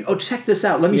check this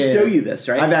out. Let me show you this."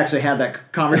 Right? I've actually had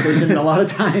that conversation a lot of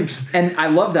times, and I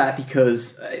love that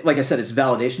because, like I said, it's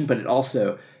validation, but it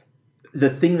also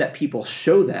the thing that people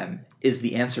show them is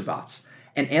the answer bots,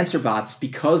 and answer bots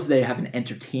because they have an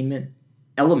entertainment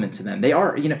element to them. They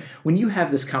are, when you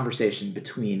have this conversation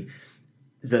between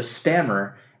the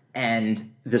spammer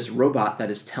and this robot that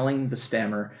is telling the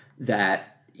spammer that.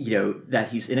 That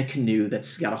he's in a canoe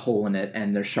that's got a hole in it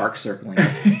and there's sharks circling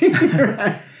it.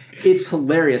 Right. It's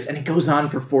hilarious. And it goes on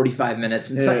for 45 minutes.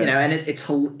 And so, and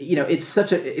it's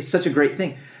such a great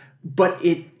thing, but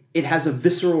it has a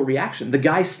visceral reaction. The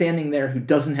guy standing there who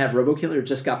doesn't have Robokiller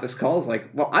just got this call is like,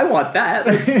 well, I want that.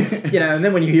 Like, and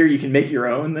then when you hear you can make your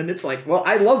own, then it's like, well,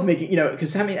 I love making,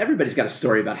 because everybody's got a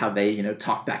story about how they,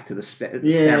 talk back to the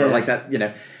spammer like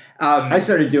that, I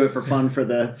started to do it for fun for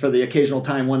the occasional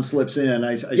time one slips in.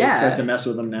 I just start to mess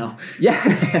with them now. Yeah,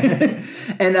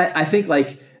 and I think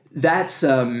like that's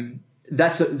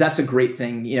a great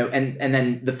thing, and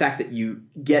then the fact that you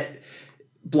get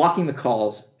blocking the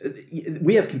calls.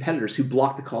 We have competitors who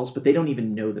block the calls, but they don't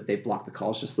even know that they've blocked the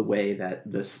calls. Just the way that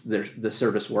the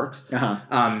service works.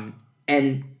 Uh-huh.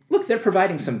 And look, they're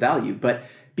providing some value, but.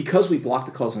 Because we block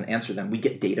the calls and answer them, we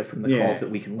get data from the calls that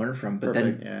we can learn from. But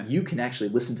then you can actually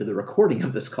listen to the recording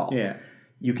of this call. Yeah.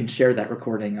 you can share that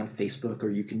recording on Facebook, or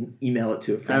you can email it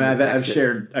to a friend. I've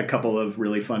shared a couple of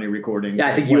really funny recordings. Yeah,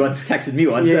 I think you once texted me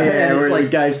once. Yeah, and it's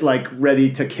like guys like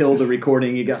ready to kill the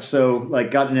recording. You got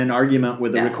got in an argument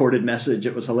with a recorded message.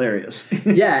 It was hilarious.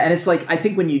 Yeah, and it's like, I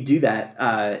think when you do that,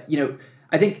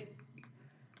 I think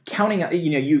counting on,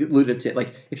 you alluded to,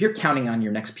 like, if you're counting on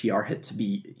your next PR hit to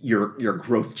be your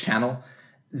growth channel,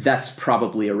 that's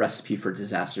probably a recipe for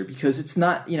disaster, because it's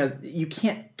not, you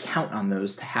can't count on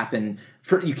those to happen.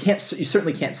 You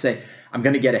certainly can't say, I'm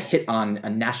going to get a hit on a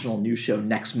national news show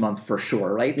next month for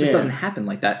sure, right? It just doesn't happen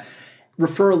like that.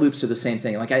 Referral loops are the same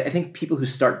thing. Like, I think people who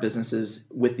start businesses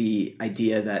with the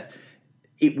idea that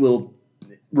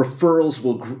referrals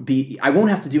will be, I won't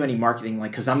have to do any marketing,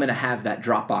 like, because I'm going to have that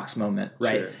Dropbox moment,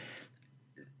 right? Sure.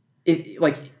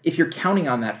 If you're counting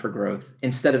on that for growth,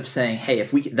 instead of saying, hey,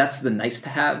 that's the nice to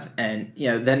have, and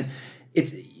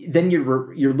then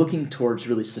you're looking towards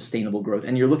really sustainable growth,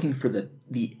 and you're looking for the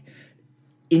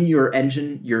in your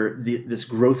engine, this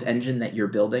growth engine that you're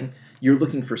building, you're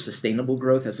looking for sustainable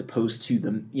growth as opposed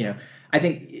to I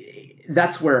think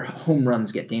that's where home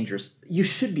runs get dangerous. You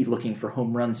should be looking for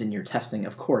home runs in your testing,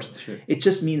 of course. Sure. It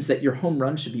just means that your home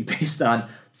run should be based on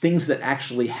things that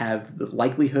actually have the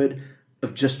likelihood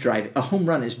of just driving. A home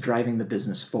run is driving the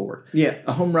business forward. Yeah.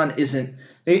 A home run isn't.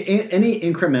 Any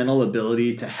incremental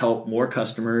ability to help more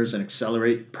customers and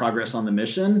accelerate progress on the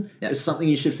mission is something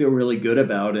you should feel really good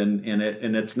about, and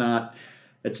it's not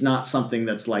something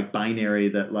that's like binary,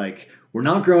 that like we're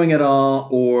not growing at all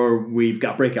or we've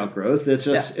got breakout growth. It's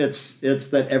just it's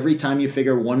that every time you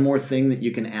figure one more thing that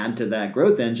you can add to that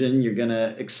growth engine, you're going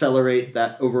to accelerate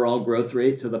that overall growth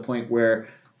rate to the point where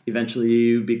eventually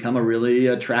you become a really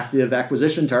attractive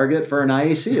acquisition target for an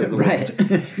IAC of the world.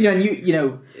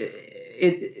 Right.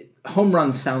 Home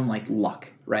runs sound like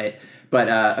luck, right? But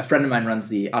a friend of mine runs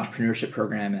the entrepreneurship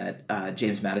program at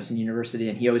James Madison University,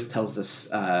 and he always tells this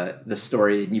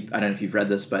story. And I don't know if you've read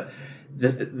this, but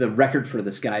the record for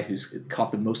this guy who's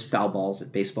caught the most foul balls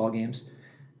at baseball games,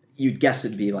 you'd guess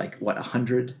it'd be like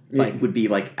 100, like would be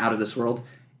like out of this world.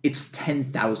 It's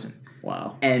 10,000.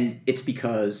 Wow. And it's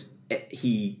because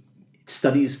he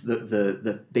studies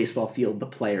the baseball field, the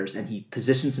players, and he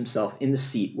positions himself in the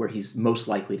seat where he's most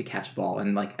likely to catch a ball.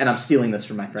 And I'm stealing this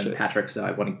from my friend Patrick, so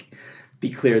I want to be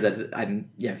clear that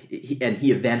he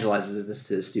evangelizes this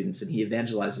to his students, and he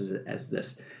evangelizes it as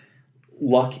this: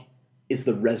 luck is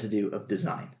the residue of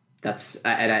design. That's,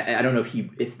 and I don't know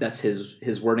if that's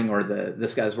his wording or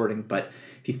this guy's wording, but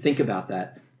if you think about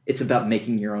that, it's about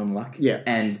making your own luck. Yeah.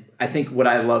 And I think what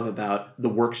I love about the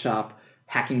workshop,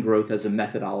 Hacking Growth as a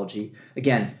methodology,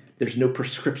 again, there's no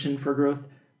prescription for growth,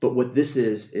 but what this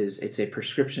is it's a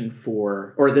prescription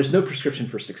for, or there's no prescription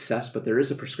for success, but there is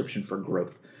a prescription for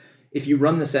growth. If you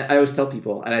run this, I always tell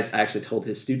people, and I actually told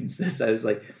his students this, I was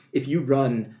like, if you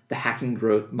run the Hacking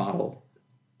Growth model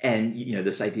and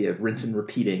this idea of rinse and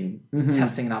repeating,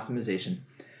 testing and optimization,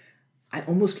 I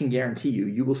almost can guarantee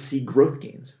you will see growth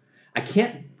gains. I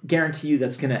can't guarantee you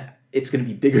it's going to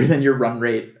be bigger than your run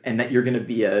rate and that you're going to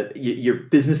be your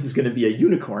business is going to be a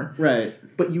unicorn. Right.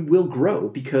 But you will grow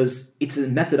because it's a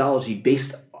methodology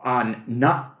based on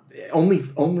not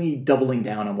only doubling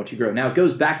down on what you grow. Now it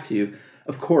goes back to,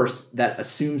 of course, that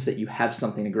assumes that you have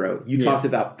something to grow. You talked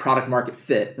about product market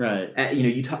fit. Right.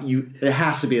 It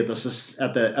has to be at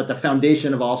the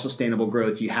foundation of all sustainable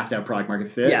growth. You have to have product market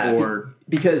fit. Yeah.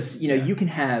 Because you can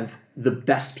have the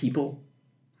best people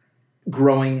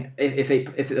growing.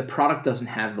 If the product doesn't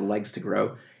have the legs to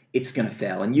grow, it's going to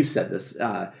fail. And you've said this.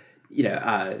 But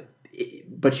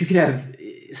you can have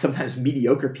sometimes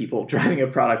mediocre people driving a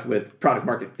product with product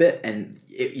market fit and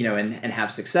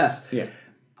have success. Yeah.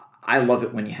 I love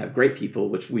it when you have great people,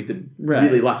 which we've been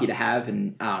really lucky to have.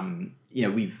 And,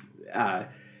 we've,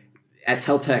 at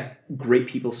Teltech, great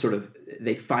people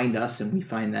they find us and we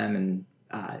find them. And,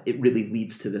 it really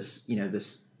leads to this,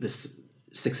 this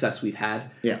success we've had.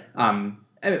 Yeah.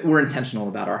 We're intentional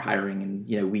about our hiring,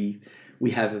 and,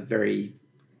 we have a very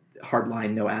hard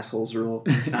line, no assholes rule.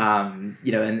 And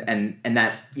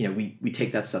that, we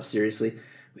take that stuff seriously.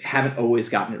 We haven't always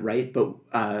gotten it right,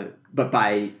 but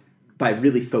by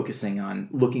really focusing on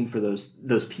looking for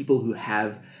those people who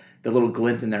have the little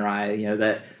glint in their eye,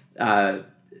 that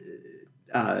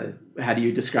how do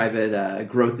you describe it?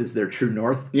 Growth is their true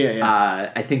north. Yeah.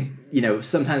 I think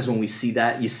sometimes when we see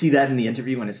that, you see that in the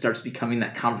interview when it starts becoming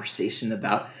that conversation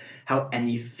about how,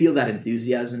 and you feel that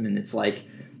enthusiasm, and it's like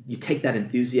you take that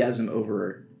enthusiasm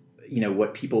over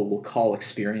what people will call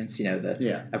experience.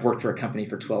 I've worked for a company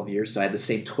for 12 years, so I had the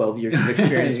same 12 years of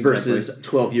experience Exactly. versus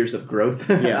 12 years of growth.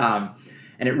 Yeah.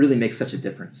 And it really makes such a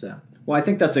difference. So Well, I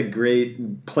think that's a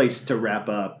great place to wrap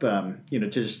up.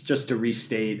 Just to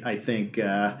restate, I think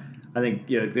a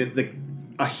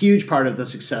huge part of the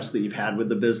success that you've had with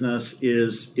the business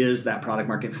is that product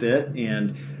market fit,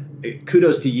 and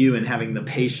kudos to you in having the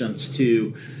patience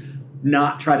to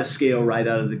not try to scale right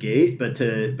out of the gate, but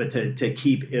to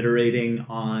keep iterating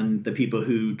on the people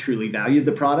who truly valued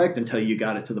the product until you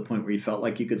got it to the point where you felt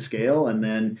like you could scale, and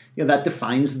then that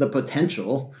defines the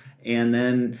potential. And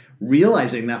then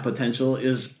realizing that potential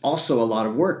is also a lot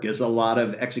of work, is a lot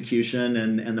of execution,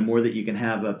 and the more that you can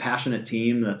have a passionate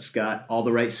team that's got all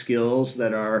the right skills,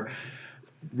 that are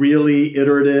really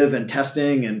iterative and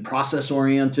testing and process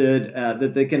oriented,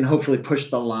 that they can hopefully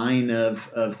push the line of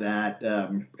that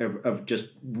of just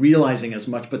realizing as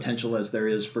much potential as there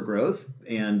is for growth.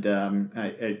 And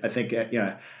I think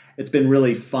it's been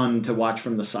really fun to watch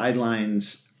from the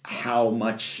sidelines how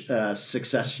much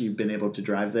success you've been able to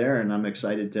drive there, and I'm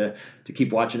excited to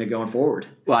keep watching it going forward.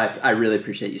 Well, I really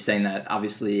appreciate you saying that.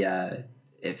 Obviously,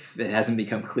 if it hasn't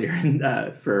become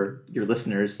clear for your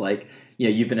listeners,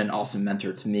 you've been an awesome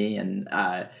mentor to me, and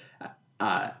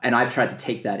I've tried to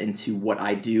take that into what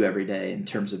I do every day in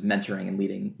terms of mentoring and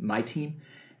leading my team.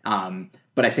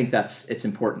 But I think it's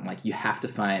important. You have to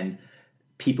find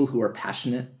people who are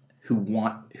passionate,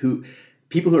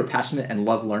 people who are passionate and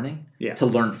love learning to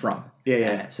learn from.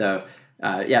 Yeah. So,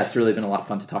 it's really been a lot of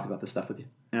fun to talk about this stuff with you.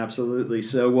 Absolutely.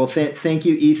 So, well, thank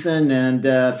you, Ethan, and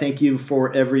thank you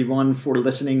for everyone for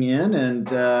listening in,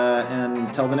 and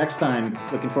until the next time,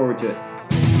 looking forward to it.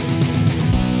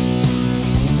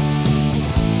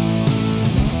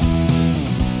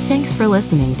 Thanks for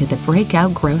listening to the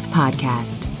Breakout Growth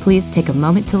Podcast. Please take a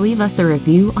moment to leave us a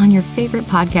review on your favorite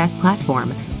podcast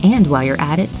platform. And while you're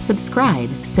at it, subscribe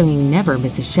so you never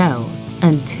miss a show.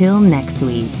 Until next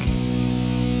week.